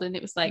called? And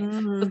it was like,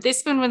 well,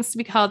 this one wants to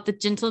be called the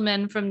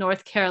gentleman from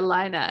North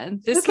Carolina.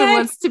 And this one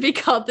wants to be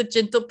called the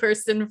gentle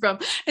person from,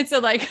 and so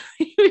like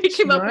we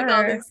came up with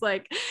all these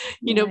like,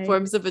 you know,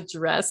 forms of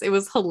address. It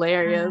was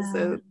hilarious.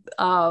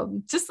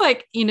 Just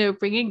like, you know,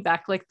 bringing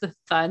back like the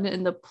fun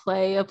and the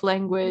play of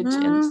language,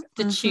 and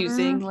the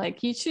choosing,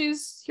 like you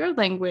choose your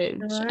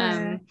language,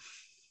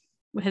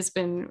 has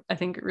been, I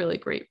think, a really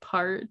great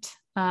part,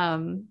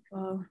 and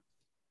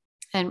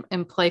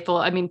playful.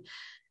 I mean,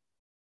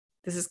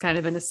 this is kind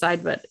of an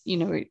aside, but you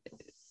know,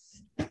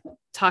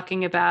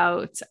 talking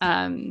about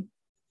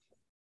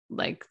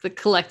like the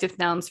collective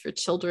nouns for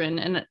children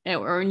and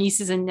or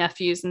nieces and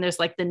nephews, and there's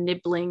like the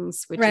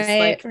nibblings, which is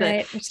like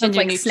the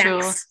gender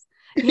neutral. Snacks.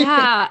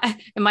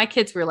 And my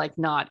kids were like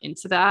not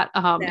into that,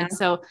 and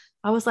so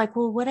I was like,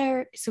 well,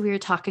 so we were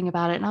talking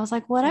about it, and I was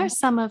like, what are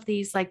some of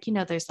these, like, you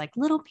know, there's like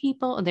little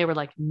people, and they were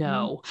like,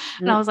 no.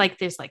 And I was like,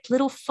 there's like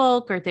little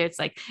folk, or there's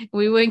like,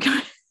 we went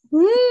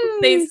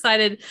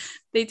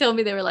they told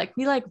me, they were like,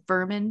 we like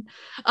vermin.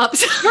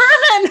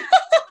 Vermin.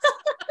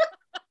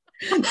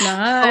 Nice.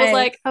 I was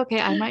like,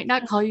 okay, I might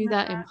not call you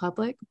that in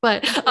public,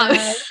 but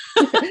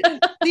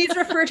please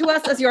refer to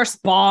us as your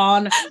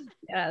spawn.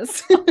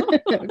 Yes.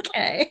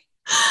 Okay.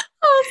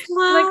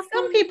 Like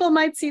some people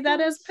might see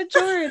that as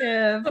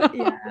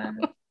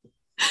pejorative.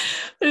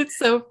 It's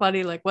so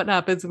funny, like what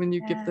happens when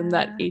you give them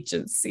that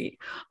agency.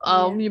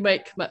 You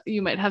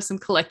might have some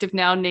collective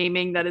noun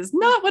naming that is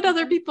not what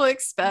other people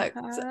expect.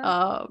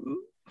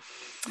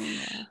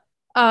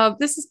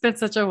 This has been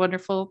such a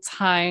wonderful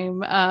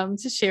time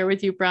to share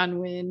with you,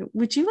 Bronwyn.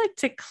 Would you like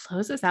to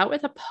close us out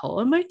with a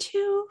poem or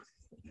two?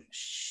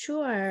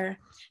 Sure.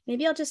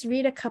 Maybe I'll just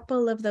read a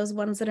couple of those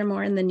ones that are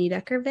more in the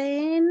Niedecker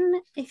vein,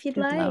 if you'd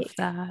like. Love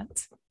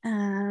that.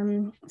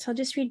 So I'll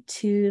just read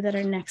two that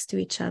are next to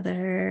each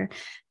other.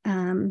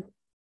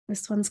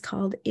 This one's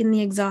called In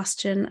the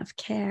Exhaustion of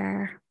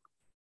Care.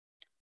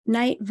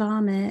 Night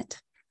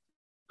vomit.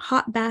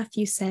 Hot bath,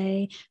 you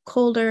say,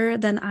 colder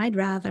than I'd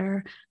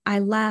rather. I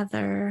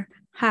lather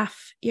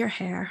half your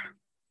hair.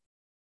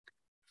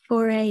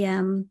 4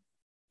 a.m.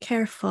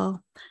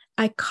 Careful.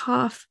 I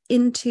cough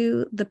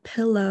into the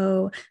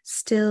pillow,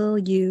 still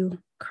you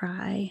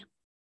cry.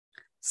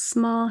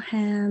 Small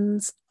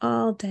hands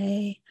all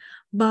day,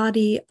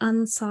 body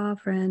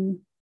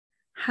unsovereign.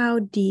 How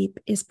deep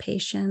is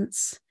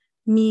patience?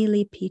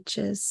 Mealy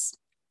peaches,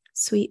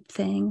 sweet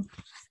thing.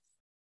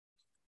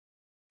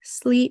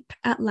 Sleep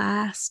at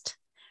last,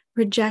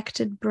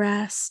 rejected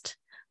breast,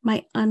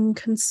 my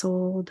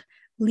unconsoled,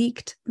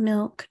 leaked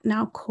milk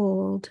now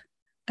cold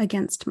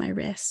against my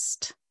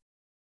wrist.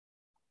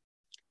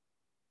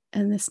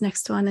 And this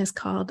next one is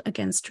called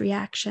Against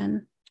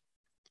Reaction.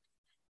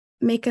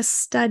 Make a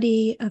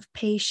study of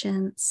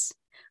patience.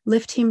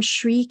 Lift him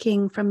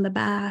shrieking from the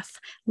bath.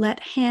 Let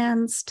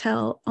hands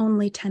tell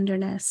only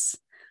tenderness.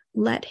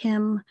 Let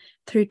him,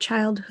 through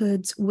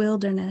childhood's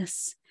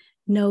wilderness,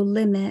 no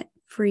limit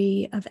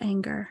free of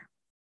anger.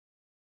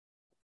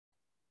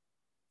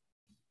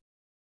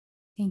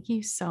 Thank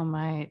you so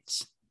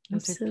much.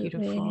 Those Absolutely. are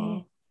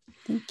beautiful.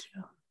 Thank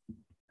you.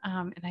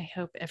 And I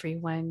hope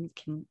everyone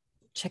can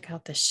check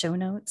out the show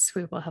notes.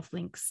 We will have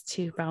links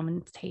to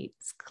Bronwyn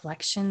Tate's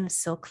collection,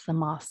 Silk the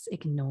Moths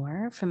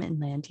Ignore from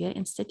Inlandia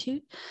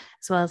Institute,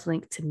 as well as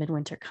link to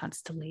Midwinter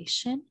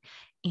Constellation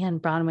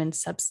and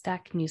Bronwyn's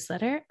Substack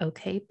newsletter,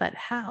 Okay, But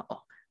How,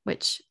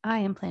 which I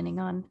am planning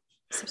on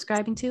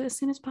subscribing to as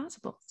soon as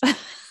possible.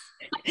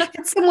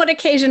 It's somewhat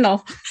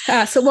occasional,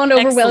 so it won't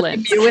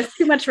overwhelm you with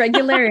too much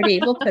regularity.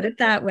 We'll put it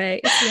that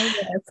way.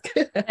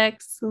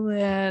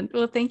 Excellent.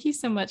 Well, thank you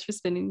so much for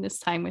spending this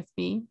time with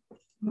me.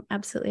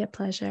 Absolutely a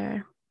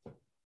pleasure.